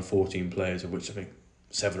we signed 14 players, of which I think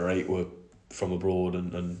 7 or 8 were from abroad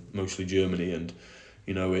and mostly Germany, and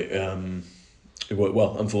it worked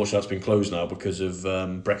well. Unfortunately, that's been closed now because of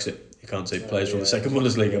Brexit. You can't take players from the second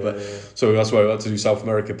Bundesliga, so that's why we had to do South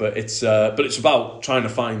America. But it's about trying to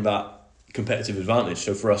find that competitive advantage.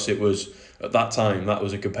 So for us, it was at that time that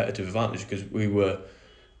was a competitive advantage, because we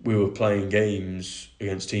were playing games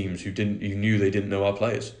against teams you knew they didn't know our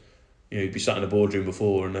players. You'd be sat in a boardroom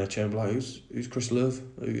before, and their chairman would be like, who's Chris Löw,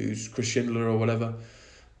 who's Chris Schindler or whatever.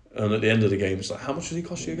 And at the end of the game, it's like, how much does he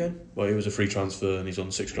cost you again? Well, he was a free transfer and he's on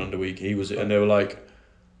 $6,000 a week. And they were like,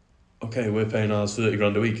 okay, we're paying ours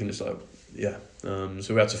 $30,000 a week, and it's like, yeah. So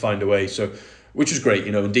we had to find a way. So, which was great,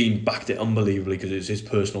 and Dean backed it unbelievably, because it was his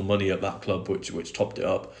personal money at that club which topped it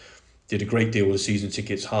up. Did a great deal with the season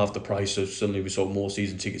tickets, half the price. So suddenly we sold more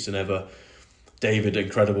season tickets than ever. David,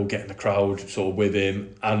 incredible, getting the crowd sort of with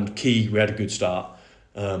him. And Key, we had a good start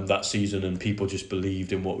that season, and people just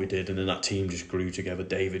believed in what we did, and then that team just grew together.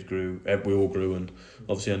 David grew, we all grew, and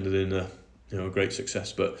obviously ended in a great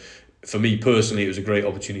success. But for me personally, it was a great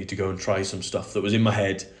opportunity to go and try some stuff that was in my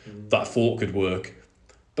head that I thought could work.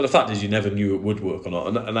 But the fact is, you never knew it would work or not,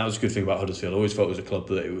 and that was a good thing about Huddersfield. I always felt it was a club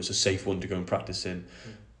that it was a safe one to go and practice in.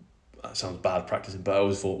 That sounds bad, practicing, but I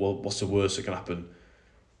always thought, well, what's the worst that can happen?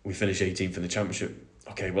 We finish 18th in the Championship.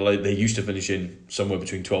 Okay, well, they used to finish in somewhere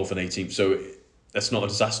between 12th and 18th, so that's not a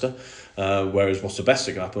disaster. Whereas what's the best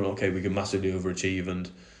that can happen? Okay, we can massively overachieve and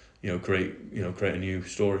create a new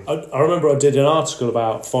story. I remember I did an article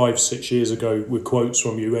about 5-6 years ago with quotes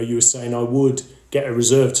from you where you were saying I would get a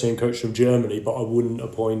reserve team coach from Germany, but I wouldn't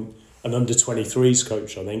appoint an under-23s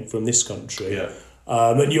coach, I think, from this country. Yeah.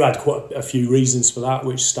 And you had quite a few reasons for that,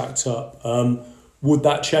 which stacked up. Would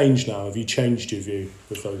that change now? Have you changed your view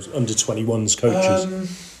with those under-21s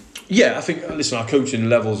coaches? Yeah, I think, listen, our coaching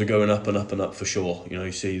levels are going up and up and up for sure.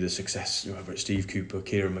 You see the success, whether it's Steve Cooper,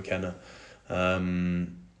 Kieran McKenna.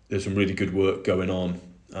 There's some really good work going on,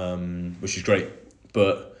 which is great.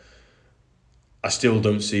 But I still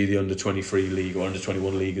don't see the under-23 league or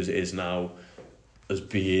under-21 league as it is now as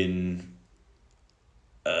being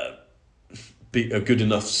a good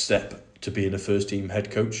enough step to being a first-team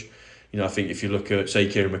head coach. I think if you look at, say,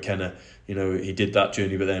 Kieran McKenna, he did that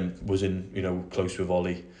journey, but then was in, close with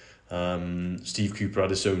Ollie. Steve Cooper had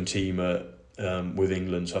his own team with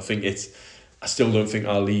England. So I think I still don't think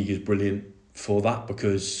our league is brilliant for that,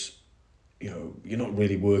 because you're not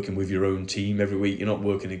really working with your own team every week. You're not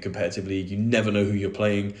working in competitive league. You never know who you're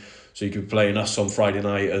playing. So you could be playing us on Friday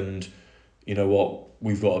night and you know what,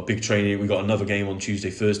 we've got a big training, we've got another game on Tuesday,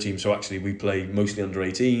 first team, so actually we play mostly under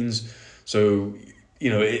 18s. So, you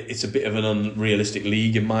know, it's a bit of an unrealistic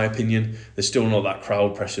league in my opinion. There's still not that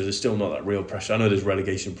crowd pressure, there's still not that real pressure. I know there's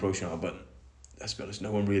relegation approach now, but let's be honest,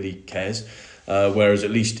 no one really cares. Whereas at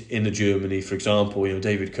least in Germany, for example, you know,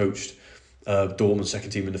 David coached Dortmund's second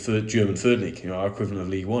team in the German third league, you know, our equivalent of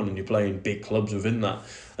League One, and you're playing big clubs within that,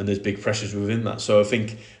 and there's big pressures within that. So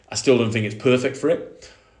I still don't think it's perfect for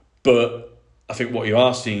it, but I think what you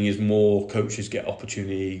are seeing is more coaches get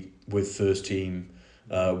opportunity with first team,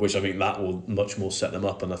 which I think that will much more set them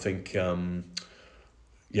up. And I think, I'd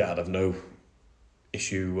have no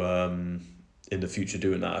issue in the future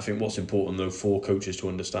doing that. I think what's important though for coaches to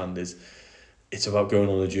understand is it's about going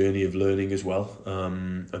on a journey of learning as well,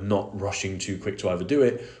 and not rushing too quick to either do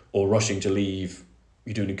it or rushing to leave.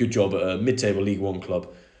 You're doing a good job at a mid-table League One club.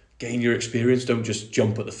 Gain your experience. Don't just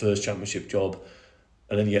jump at the first Championship job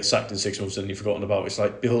and then you get sacked in 6 months and you've forgotten about it. It's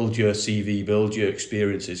like build your CV, build your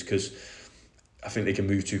experiences, because I think they can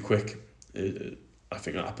move too quick. I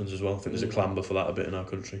think that happens as well. I think there's a clamour for that a bit in our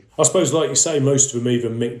country. I suppose, like you say, most of them,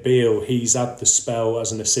 even Mick Beale, he's had the spell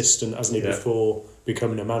as an assistant, hasn't he, before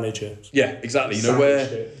becoming a manager. Yeah, exactly. You know,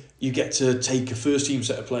 where you get to take a first team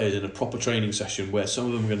set of players in a proper training session where some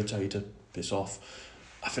of them are going to tell you to piss off.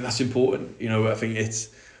 I think that's important. You know, I think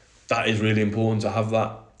that is really important to have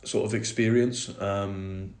that sort of experience.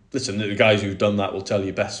 Listen, the guys who've done that will tell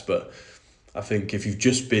you best, but I think if you've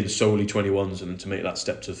just been solely 21s and to make that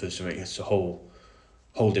step to the first team, it's a whole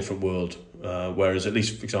different world. Whereas at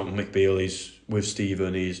least, for example, Mick Beale, he's with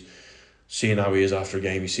Stephen, he's seeing how he is after a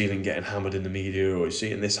game, he's seeing him getting hammered in the media, or he's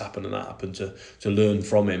seeing this happen and that happen, to learn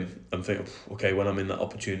from him and think, okay, when I'm in that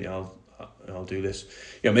opportunity, I'll do this.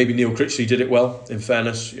 Yeah, maybe Neil Critchley did it well, in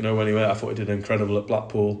fairness. You know, when he went, I thought he did incredible at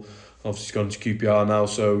Blackpool. Obviously he's gone to QPR now,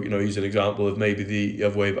 so, you know, he's an example of maybe the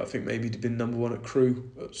other way, but I think maybe he'd been number one at Crewe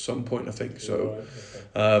at some point, I think. So,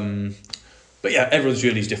 but yeah, everyone's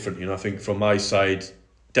journey is different. You know, I think from my side,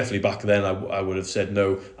 definitely back then I would have said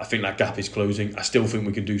no. I think that gap is closing. I still think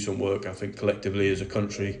we can do some work. I think collectively as a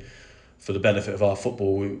country, for the benefit of our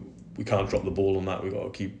football, we can't drop the ball on that. We've got to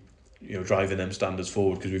keep, you know, driving them standards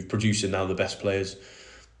forward, because we're producing now the best players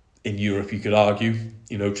in Europe, you could argue.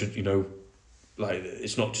 You know, like,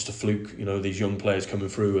 it's not just a fluke. You know, these young players coming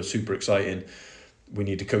through are super exciting. We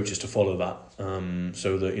need the coaches to follow that,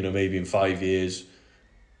 so that, you know, maybe in 5 years,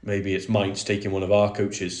 maybe it's Mainz taking one of our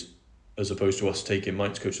coaches as opposed to us taking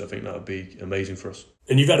Mainz coaches. I think that would be amazing for us.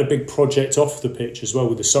 And you've had a big project off the pitch as well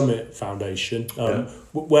with the Summit Foundation.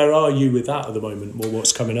 Where are you with that at the moment?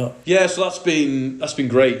 What's coming up? Yeah, so that's been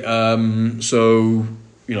great. So,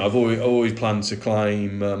 you know, I've always planned to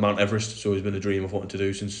climb Mount Everest. It's always been a dream I've wanted to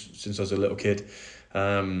do since I was a little kid.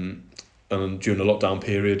 And during the lockdown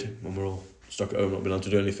period, when we're all stuck at home, not being able to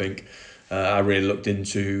do anything, I really looked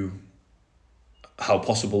into how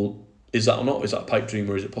possible is that or not? Is that a pipe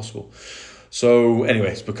dream or is it possible? So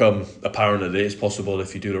anyway, it's become apparent that it is possible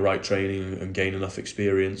if you do the right training and gain enough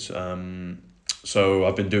experience. So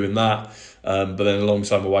I've been doing that. But then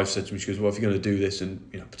alongside, my wife said to me, she goes, well, if you're going to do this and,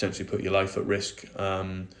 you know, potentially put your life at risk,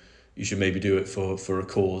 you should maybe do it for a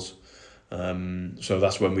cause. So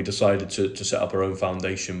that's when we decided to set up our own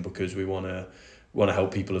foundation, because we want to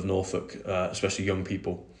help people of Norfolk, especially young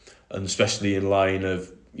people, and especially in line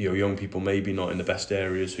of, you know, young people maybe not in the best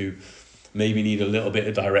areas, who maybe need a little bit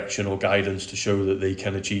of direction or guidance to show that they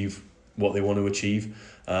can achieve what they want to achieve.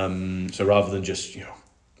 So rather than just, you know,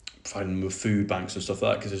 providing them with food banks and stuff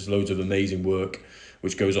like that, because there's loads of amazing work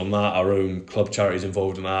which goes on that. Our own club charities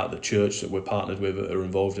involved in that, the church that we're partnered with are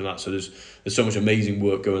involved in that. So there's so much amazing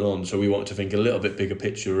work going on. So we wanted to think a little bit bigger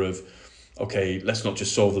picture of, okay, let's not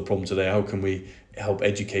just solve the problem today. How can we help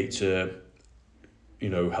educate to, you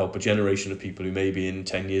know, help a generation of people who maybe in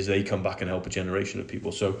 10 years they come back and help a generation of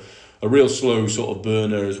people. So a real slow sort of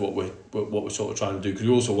burner is what we're sort of trying to do, because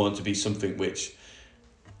we also want it to be something which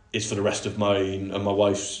is for the rest of mine and my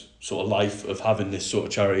wife's sort of life, of having this sort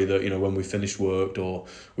of charity that, you know, when we finished work or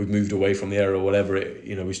we've moved away from the area or whatever,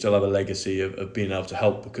 you know, we still have a legacy of being able to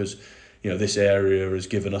help, because, you know, this area has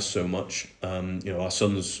given us so much. You know, our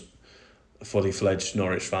son's a fully fledged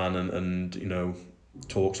Norwich fan and you know,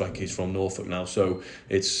 talks like he's from Norfolk now. So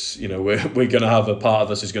it's, you know, we're going to have a part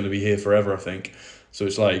of us is going to be here forever, I think. So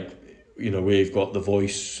it's like, you know, we've got the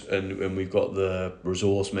voice and we've got the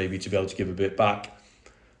resource maybe to be able to give a bit back.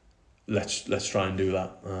 Let's try and do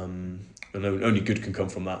that. And only good can come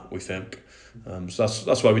from that, we think. So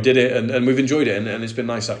that's why we did it, and we've enjoyed it, and it's been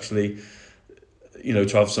nice actually, you know,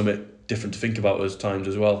 to have something different to think about at times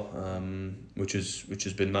as well, which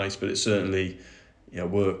has been nice. But it's certainly, you know,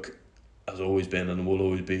 work has always been and will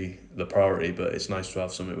always be the priority, but it's nice to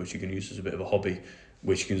have something which you can use as a bit of a hobby,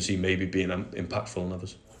 which you can see maybe being impactful on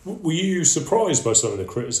others. Were you surprised by some of the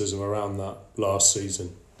criticism around that last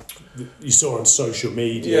season? You saw on social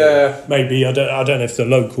media, Yeah. maybe I don't know if the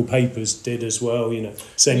local papers did as well.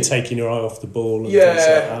 Saying taking your eye off the ball and things like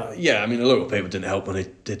that. Yeah. I mean, the local paper didn't help when they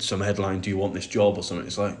did some headline, "Do you want this job?" or something.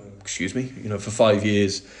 It's like, excuse me. For 5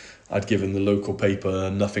 years, I'd given the local paper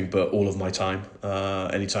nothing but all of my time.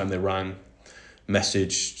 Anytime they rang,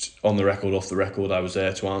 messaged, on the record, off the record, I was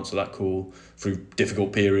there to answer that call through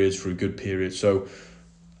difficult periods, through good periods. So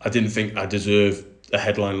I didn't think I deserved a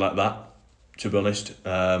headline like that, to be honest.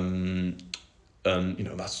 And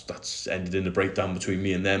that's ended in a breakdown between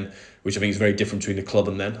me and them, which I think is very different between the club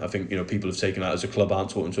and them. I think people have taken that as a club aren't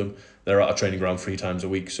talking to them. They're at a training ground 3 times a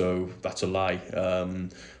week, so that's a lie.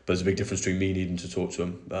 But there's a big difference between me needing to talk to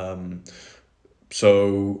them.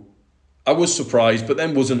 So I was surprised, but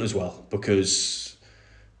then wasn't as well, because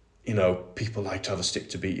people like to have a stick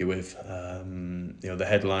to beat you with. The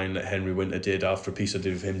headline that Henry Winter did after a piece I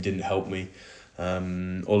did with him didn't help me.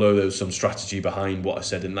 Although there was some strategy behind what I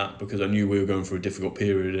said in that, because I knew we were going through a difficult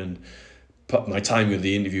period, and put my time with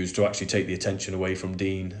the interviews to actually take the attention away from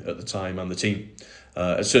Dean at the time and the team.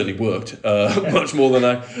 It certainly worked, much more than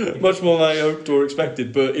I hoped or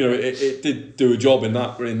expected. But it did do a job in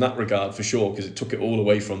that regard for sure, because it took it all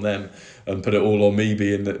away from them and put it all on me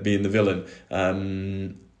being the villain.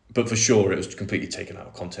 But for sure, it was completely taken out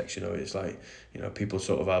of context. It's like people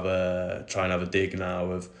sort of try and have a dig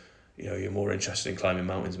now of you're more interested in climbing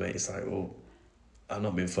mountains, mate. It's like, well, I'm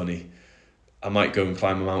not being funny. I might go and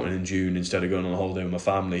climb a mountain in June instead of going on a holiday with my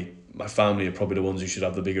family. My family are probably the ones who should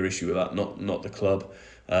have the bigger issue with that, not the club.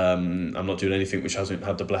 I'm not doing anything which hasn't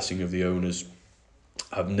had the blessing of the owners.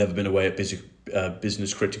 I've never been away at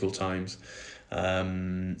business critical times,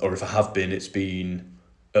 or if I have been, it's been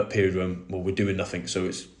a period when we're doing nothing, so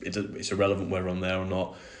it's irrelevant whether I'm there or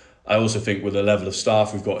not. I also think with the level of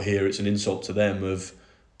staff we've got here, it's an insult to them of,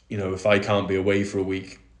 if I can't be away for a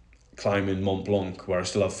week climbing Mont Blanc, where I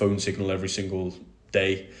still have phone signal every single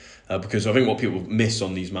day, because I think what people miss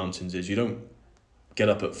on these mountains is you don't get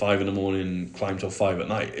up at 5 a.m, climb till 5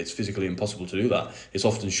 p.m. It's physically impossible to do that. It's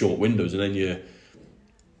often short windows, and then you're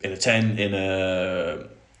in a tent, in a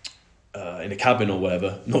cabin or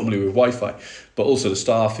whatever, normally with Wi-Fi. But also the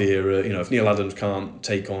staff here, if Neil Adams can't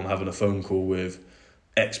take on having a phone call with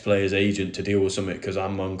ex-player's agent to deal with something because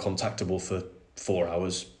I'm uncontactable for 4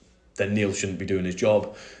 hours, then Neil shouldn't be doing his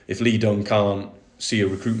job. If Lee Dunn can't see a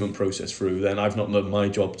recruitment process through, then I've not done my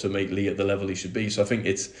job to make Lee at the level he should be. So I think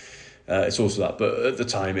it's also that. But at the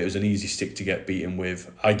time, it was an easy stick to get beaten with.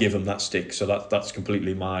 I give him that stick, so that's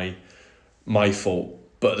completely my fault.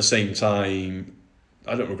 But at the same time,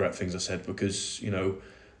 I don't regret things I said, because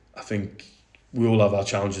I think we all have our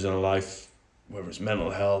challenges in our life, whether it's mental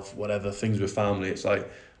health, whatever, things with family. It's like,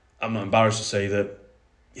 I'm not embarrassed to say that,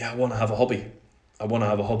 I want to have a hobby.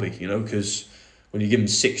 Because when you give them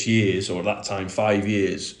 6 years, or at that time 5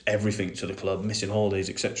 years, everything to the club, missing holidays,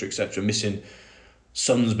 etc., missing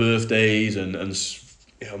sons' birthdays and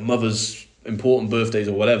mother's important birthdays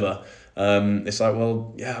or whatever, it's like,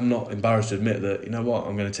 well, I'm not embarrassed to admit that, I'm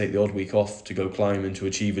going to take the odd week off to go climb and to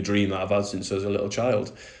achieve a dream that I've had since I was a little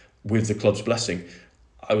child, with the club's blessing.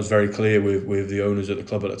 I was very clear with the owners at the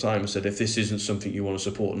club at the time. I said, if this isn't something you want to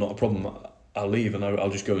support, not a problem, I'll leave and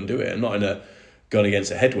I'll just go and do it. And not in a going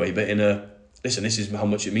against a headway, but in a, listen, this is how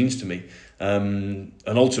much it means to me. And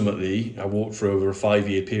ultimately, I walked for over a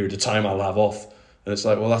 5-year period of time I'll have off. And it's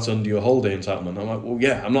like, well, that's under your holiday entitlement. I'm like,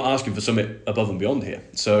 well, I'm not asking for something above and beyond here.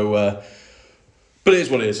 So, but it is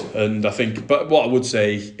what it is. And I think, but what I would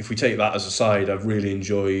say, if we take that as a side, I've really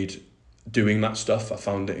enjoyed doing that stuff. I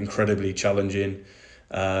found it incredibly challenging.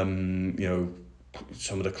 Some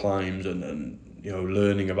of the climbs and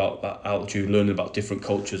learning about that altitude, learning about different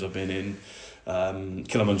cultures. I've been in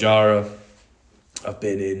Kilimanjaro, I've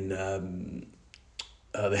been in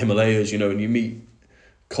the Himalayas, and you meet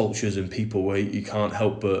cultures and people where you can't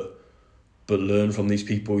help but learn from these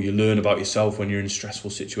people. You learn about yourself when you're in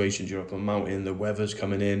stressful situations. You're up on a mountain, the weather's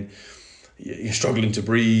coming in, you're struggling to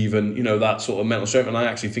breathe, and that sort of mental strength. And I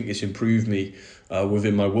actually think it's improved me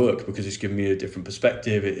within my work, because it's given me a different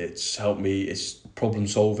perspective. It's helped me. It's problem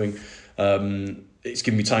solving. It's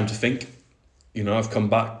given me time to think. I've come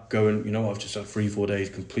back going, I've just had 3-4 days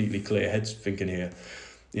completely clear heads thinking here,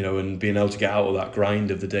 and being able to get out of that grind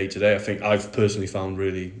of the day to day, I think I've personally found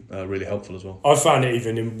really, really helpful as well. I found it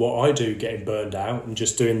even in what I do, getting burned out and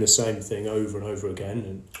just doing the same thing over and over again.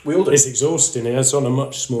 And we all do. It's exhausting. It's on a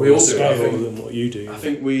much smaller scale than what you do. I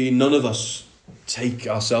think none of us take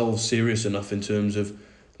ourselves serious enough in terms of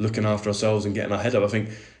looking after ourselves and getting our head up. I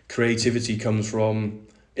think creativity comes from,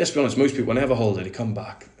 yes, to be honest, most people, when they have a holiday, they come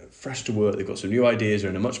back fresh to work, they've got some new ideas,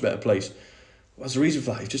 they're in a much better place. What's the reason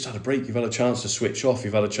for that? You've just had a break, you've had a chance to switch off,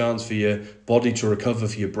 you've had a chance for your body to recover,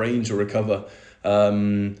 for your brain to recover.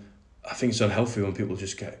 I think it's unhealthy when people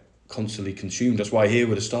just get constantly consumed. That's why here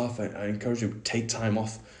with the staff, I encourage you, take time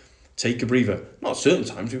off, take a breather. Not certain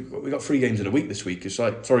times, we've got 3 games in a week this week. It's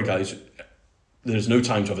like, sorry guys, there's no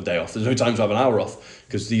time to have a day off, there's no time to have an hour off,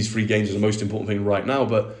 because these 3 games are the most important thing right now.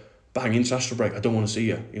 But bang, international break, I don't want to see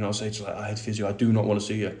you. You know, I say to our head physio, I do not want to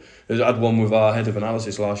see you. I had one with our head of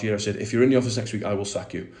analysis last year. I said, if you're in the office next week, I will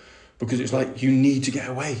sack you. Because it's like, you need to get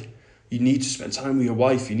away. You need to spend time with your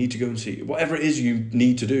wife. You need to go and see whatever it is you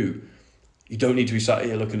need to do. You don't need to be sat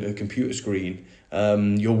here looking at a computer screen.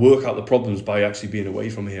 You'll work out the problems by actually being away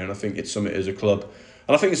from here. And I think it's something as a club.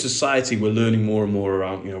 And I think as society, we're learning more and more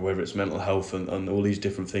around, you know, whether it's mental health and all these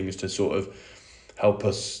different things to sort of help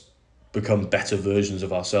us become better versions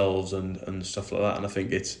of ourselves and stuff like that. And I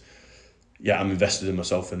think it's, I'm invested in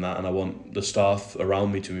myself in that, and I want the staff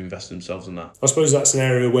around me to invest themselves in that. I suppose that's an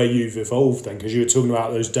area where you've evolved then, because you were talking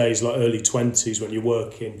about those days like early 20s when you're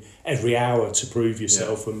working every hour to prove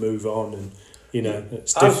yourself and move on, and you know,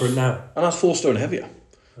 it's different now. And I was 4 stone heavier.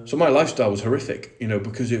 So my lifestyle was horrific, you know,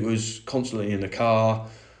 because it was constantly in the car,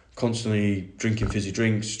 constantly drinking fizzy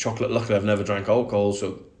drinks, chocolate. Luckily I've never drank alcohol,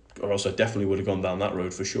 or else I definitely would have gone down that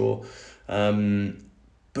road for sure.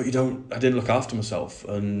 But I didn't look after myself,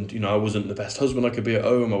 and you know, I wasn't the best husband I could be at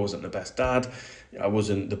home. I wasn't the best dad. I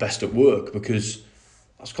wasn't the best at work because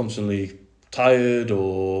I was constantly tired,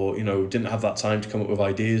 or you know, didn't have that time to come up with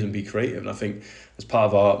ideas and be creative. And I think as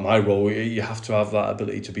part of my role, you have to have that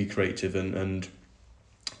ability to be creative,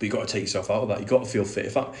 but you got to take yourself out of that. You got to feel fit.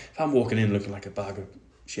 If I'm walking in looking like a bag of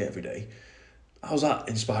shit every day, how's that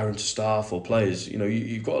inspiring to staff or players? You know,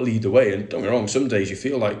 you've got to lead the way. And don't get me wrong, some days you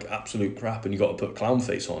feel like absolute crap and you've got to put clown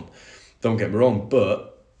face on. Don't get me wrong,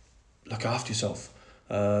 but look after yourself.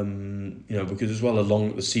 You know, because as well,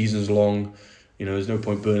 the season's long. You know, there's no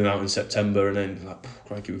point burning out in September and then like,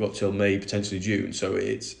 crikey, we've got till May, potentially June. So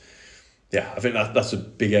it's, I think that's a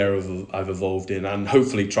big area I've evolved in, and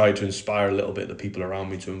hopefully try to inspire a little bit the people around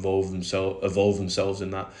me to evolve themselves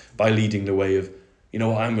in that by leading the way of, you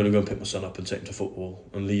know what, I'm going to go and pick my son up and take him to football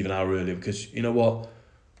and leave an hour earlier, because you know what,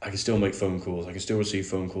 I can still make phone calls, I can still receive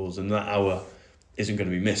phone calls, and that hour isn't going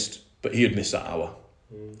to be missed. But he'd miss that hour,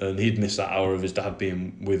 and he'd miss that hour of his dad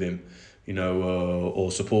being with him, you know,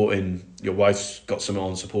 or supporting your wife's got something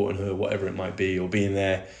on, supporting her, whatever it might be, or being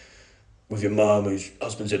there with your mum whose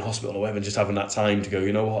husband's in hospital or whatever, and just having that time to go,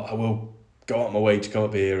 you know what, I will go out my way to come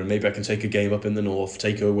up here, and maybe I can take a game up in the north,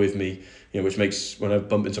 take her with me, you know, which makes, when I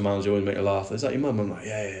bump into Miles, you always make her laugh. Is that your mum? I'm like,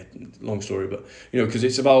 yeah, long story, but, you know, because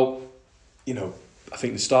it's about, you know, I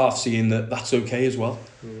think the staff seeing that that's okay as well,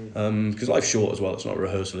 because life's short as well, it's not a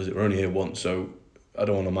rehearsal, is it? We're only here once, so I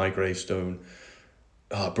don't want on my gravestone,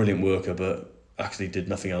 brilliant worker, but actually did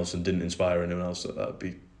nothing else and didn't inspire anyone else. I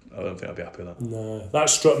don't think I'd be happy with that. No, that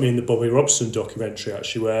struck me in the Bobby Robson documentary,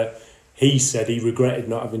 actually, where he said he regretted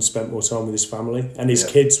not having spent more time with his family, and his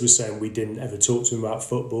kids were saying we didn't ever talk to him about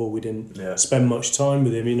football, we didn't spend much time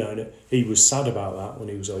with him, you know, and he was sad about that when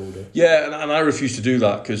he was older. Yeah, and I refused to do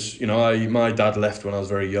that because, you know, my dad left when I was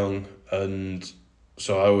very young, and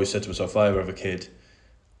so I always said to myself, if I ever have a kid,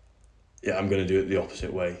 I'm going to do it the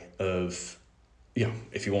opposite way of, you know,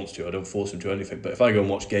 if he wants to, I don't force him to anything, but if I go and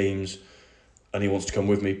watch games and he wants to come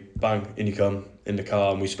with me, bang, in you come, in the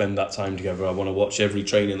car, and we spend that time together. I want to watch every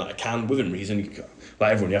training that I can, within reason.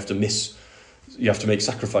 Like everyone, you have to make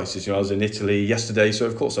sacrifices. You know, I was in Italy yesterday, so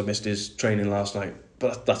of course I missed his training last night.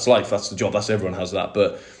 But that's life, that's the job, everyone has that.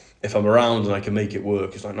 But if I'm around and I can make it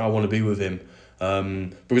work, it's like, no, I want to be with him.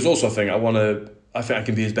 Because also I think I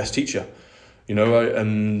can be his best teacher. You know,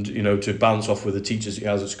 and, you know, to bounce off with the teachers he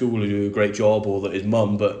has at school who do a great job, or that his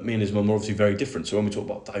mum, but me and his mum are obviously very different. So when we talk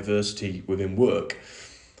about diversity within work,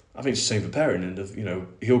 I think it's the same for parenting. And, you know,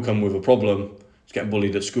 he'll come with a problem, he's getting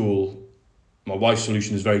bullied at school. My wife's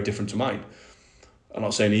solution is very different to mine. I'm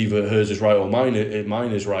not saying either hers is right or mine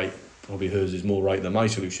is right. Probably hers is more right than my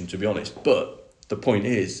solution, to be honest. But the point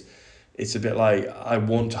is, it's a bit like, I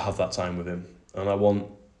want to have that time with him, and I want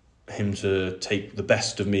him to take the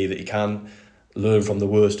best of me that he can, learn from the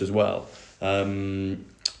worst as well, and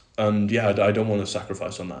I don't want to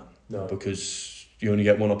sacrifice on that, because you only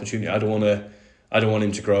get one opportunity. I don't want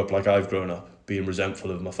him to grow up like I've grown up, being resentful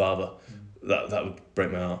of my father. That would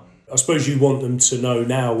break my heart. I suppose you want them to know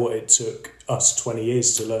now what it took us 20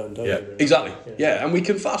 years to learn, don't you? Really? Exactly. Yeah, and we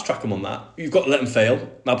can fast track him on that. You've got to let him fail,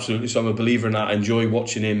 absolutely. So I'm a believer in that. I enjoy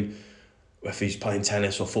watching him, if he's playing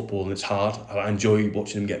tennis or football and it's hard. I enjoy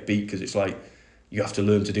watching him get beat, because it's like, you have to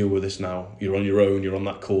learn to deal with this now. You're on your own. You're on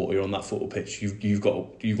that court. Or you're on that football pitch. You've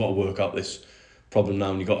got to work out this problem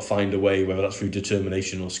now, and you've got to find a way, whether that's through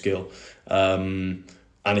determination or skill. And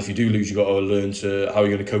if you do lose, you've got to learn how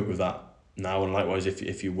you're going to cope with that now, and likewise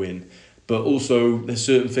if you win. But also, there's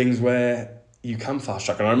certain things where you can fast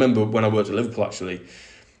track. And I remember when I worked at Liverpool, actually,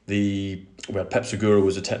 we had Pep Segura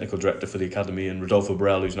was a technical director for the academy, and Rodolfo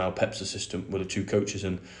Borrell, who's now Pep's assistant, were the two coaches,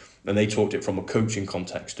 and they talked it from a coaching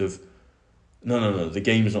context of, no, the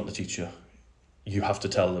game is not the teacher. You have to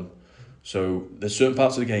tell them. So there's certain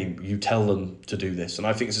parts of the game, you tell them to do this. And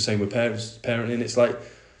I think it's the same with parenting. It's like,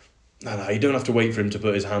 no, you don't have to wait for him to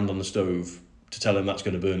put his hand on the stove to tell him that's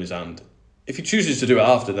going to burn his hand. If he chooses to do it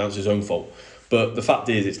after, that's his own fault. But the fact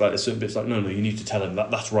is, it's like there's certain bits like, no, you need to tell him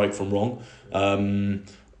that's right from wrong.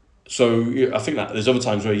 So I think that there's other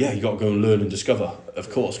times where, you got to go and learn and discover,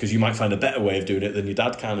 of course, because you might find a better way of doing it than your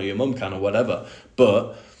dad can or your mum can or whatever.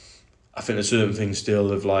 But I think there's certain things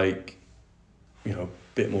still of like, a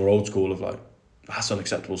bit more old school of like, that's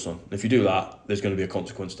unacceptable, son. If you do that, there's going to be a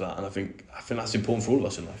consequence to that. And I think that's important for all of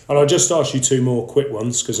us in life. And I'll just ask you two more quick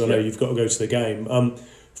ones, because I know you've got to go to the game.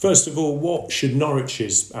 First of all, what should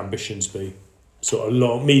Norwich's ambitions be? Sort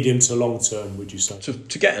of medium to long term, would you say?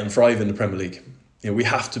 To get and thrive in the Premier League. We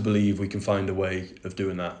have to believe we can find a way of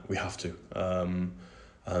doing that. We have to.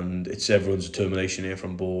 And it's everyone's determination here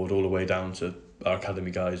from board all the way down to our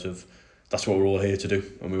academy guys of that's what we're all here to do,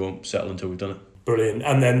 and we won't settle until we've done it. Brilliant.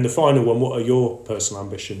 And then the final one, what are your personal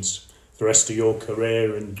ambitions for the rest of your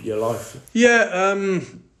career and your life?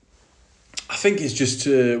 I think it's just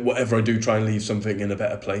whatever I do, try and leave something in a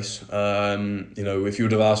better place. If you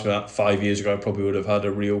would have asked me that 5 years ago, I probably would have had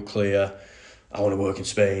a real clear, I want to work in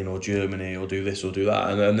Spain or Germany or do this or do that.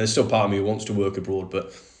 And there's still part of me who wants to work abroad,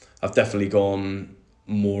 but I've definitely gone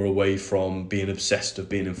more away from being obsessed of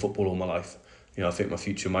being in football all my life. I think my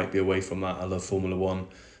future might be away from that. I love Formula One.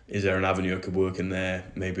 Is there an avenue I could work in there?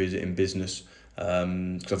 Maybe is it in business?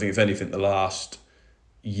 Because I think if anything, the last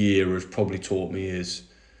year has probably taught me is,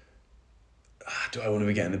 do I want to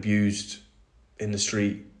be getting abused in the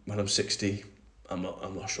street when I'm 60? I'm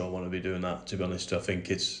not sure I want to be doing that, to be honest. I think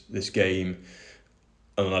it's this game,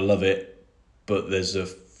 and I love it, but there's a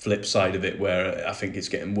flip side of it where I think it's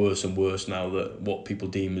getting worse and worse now, that what people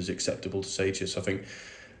deem as acceptable to say to you. So I think,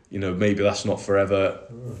 maybe that's not forever.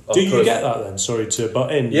 Do you get that then? Sorry to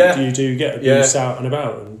butt in. Yeah. Do you get abuse out and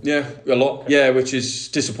about? Yeah, a lot. Yeah, which is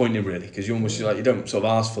disappointing really, because you almost you don't sort of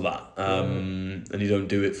ask for that, and you don't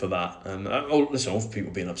do it for that. And listen, all for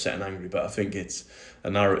people being upset and angry, but I think it's a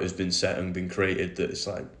narrative has been set and been created that it's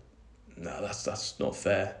like, no, that's not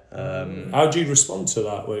fair. How do you respond to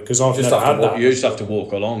that? Because I've just never had that. You just have to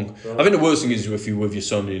walk along. Right. I think the worst thing is if you're with your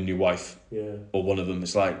son and your wife, or one of them,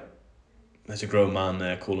 it's like, there's a grown man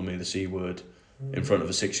there calling me the C word in front of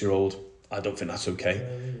a 6-year-old. I don't think that's okay.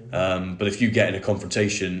 But if you get in a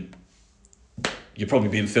confrontation, you're probably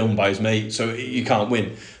being filmed by his mate, so you can't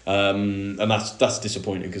win. And that's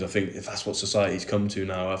disappointing, because I think if that's what society's come to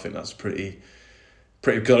now, I think that's pretty.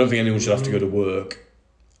 Because I don't think anyone should have to go to work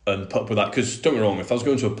and put up with that. Because don't get me wrong, if I was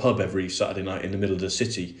going to a pub every Saturday night in the middle of the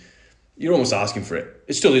city, you're almost asking for it.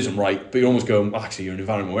 It still isn't right, but you're almost going, actually, you're in an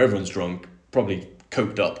environment where everyone's drunk, probably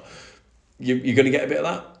coked up. You're going to get a bit of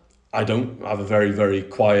that. I don't. I have a very, very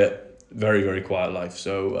quiet, very, very quiet life.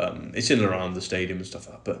 So it's in and around the stadium and stuff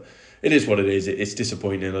like that. But it is what it is. It's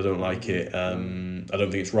disappointing. I don't like it. I don't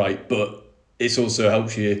think it's right. But it also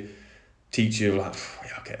helps you, teach you, like,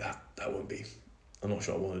 okay, that won't be. I'm not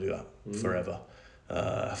sure I want to do that forever.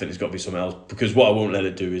 I think there's got to be something else. Because what I won't let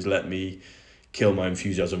it do is let me kill my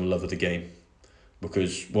enthusiasm and love of the game.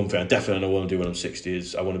 Because one thing I definitely want to do when I'm 60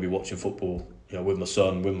 is I want to be watching football, with my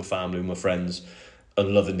son, with my family, with my friends,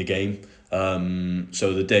 and loving the game.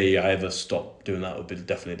 So the day I ever stop doing that would be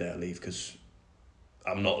definitely the day I leave, because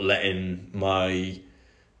I'm not letting my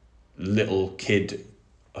little kid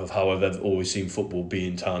of how I've ever always seen football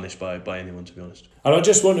being tarnished by anyone, to be honest. And I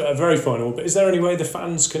just wonder, a very final, but is there any way the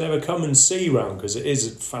fans can ever come and see Round? Because it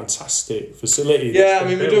is a fantastic facility. Yeah, I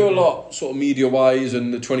mean, we do a lot sort of media-wise,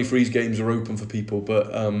 and the 23s games are open for people, but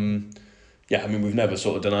we've never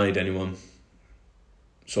sort of denied anyone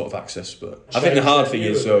sort of access. But I think the hard thing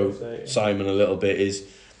is, Simon, a little bit is,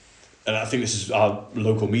 and I think this is our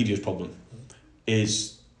local media's problem,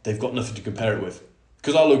 is they've got nothing to compare it with.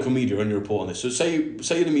 Because our local media only report on this. So say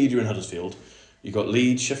you're the media in Huddersfield, you've got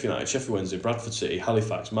Leeds, Sheffield United, Sheffield Wednesday, Bradford City,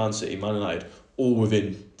 Halifax, Man City, Man United, all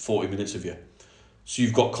within 40 minutes of you. So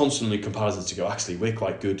you've got constantly comparisons to go, actually, we're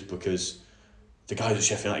quite good because the guys at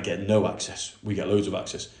Sheffield United get no access. We get loads of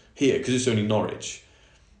access. Here, because it's only Norwich,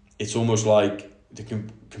 it's almost like they're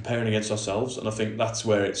comparing against ourselves, and I think that's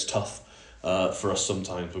where it's tough. for us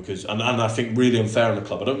sometimes, because and I think really unfair on the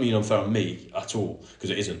club. I don't mean unfair on me at all, because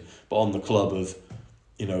it isn't, but on the club of,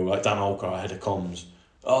 like Dan Alker, our head of comms,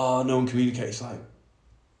 no one communicates. It's like,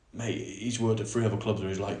 mate, he's worked at 3 other clubs where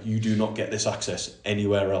he's like, you do not get this access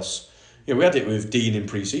anywhere else. We had it with Dean in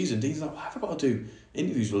pre-season. Dean's like, have I got to do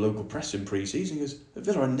interviews with local press in pre-season? He goes, at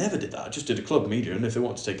Villa, I never did that. I just did a club media, and if they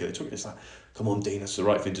want to take it, they took it. It's like, come on, Dean, that's the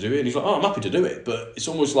right thing to do. And he's like, I'm happy to do it, but it's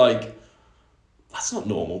almost like, that's not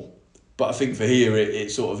normal. But I think for here,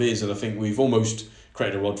 it sort of is, and I think we've almost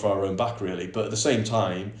created a rod for our own back, really. But at the same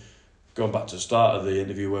time, going back to the start of the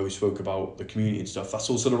interview where we spoke about the community and stuff, that's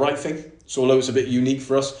also the right thing. So although it's a bit unique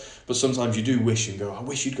for us, but sometimes you do wish and go, I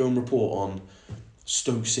wish you'd go and report on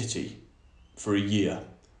Stoke City for a year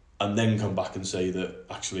and then come back and say that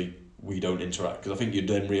actually we don't interact, because I think you'd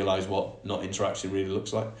then realise what not interaction really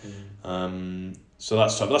looks like. So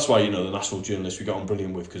that's why, the national journalists we got on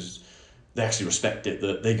brilliant with, because they actually respect it,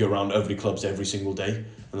 that they go around every clubs every single day and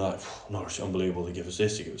they're like, Norwich, unbelievable, they give us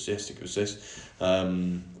this, they give us this, they give us this.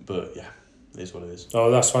 But yeah, it is what it is.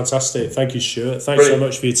 Oh, that's fantastic. Thank you, Stuart. Thanks so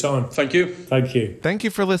much for your time. Thank you. Thank you. Thank you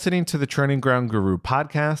for listening to the Training Ground Guru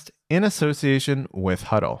podcast in association with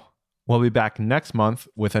Huddle. We'll be back next month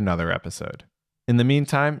with another episode. In the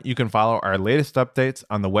meantime, you can follow our latest updates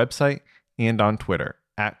on the website and on Twitter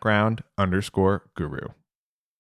 @ground_guru.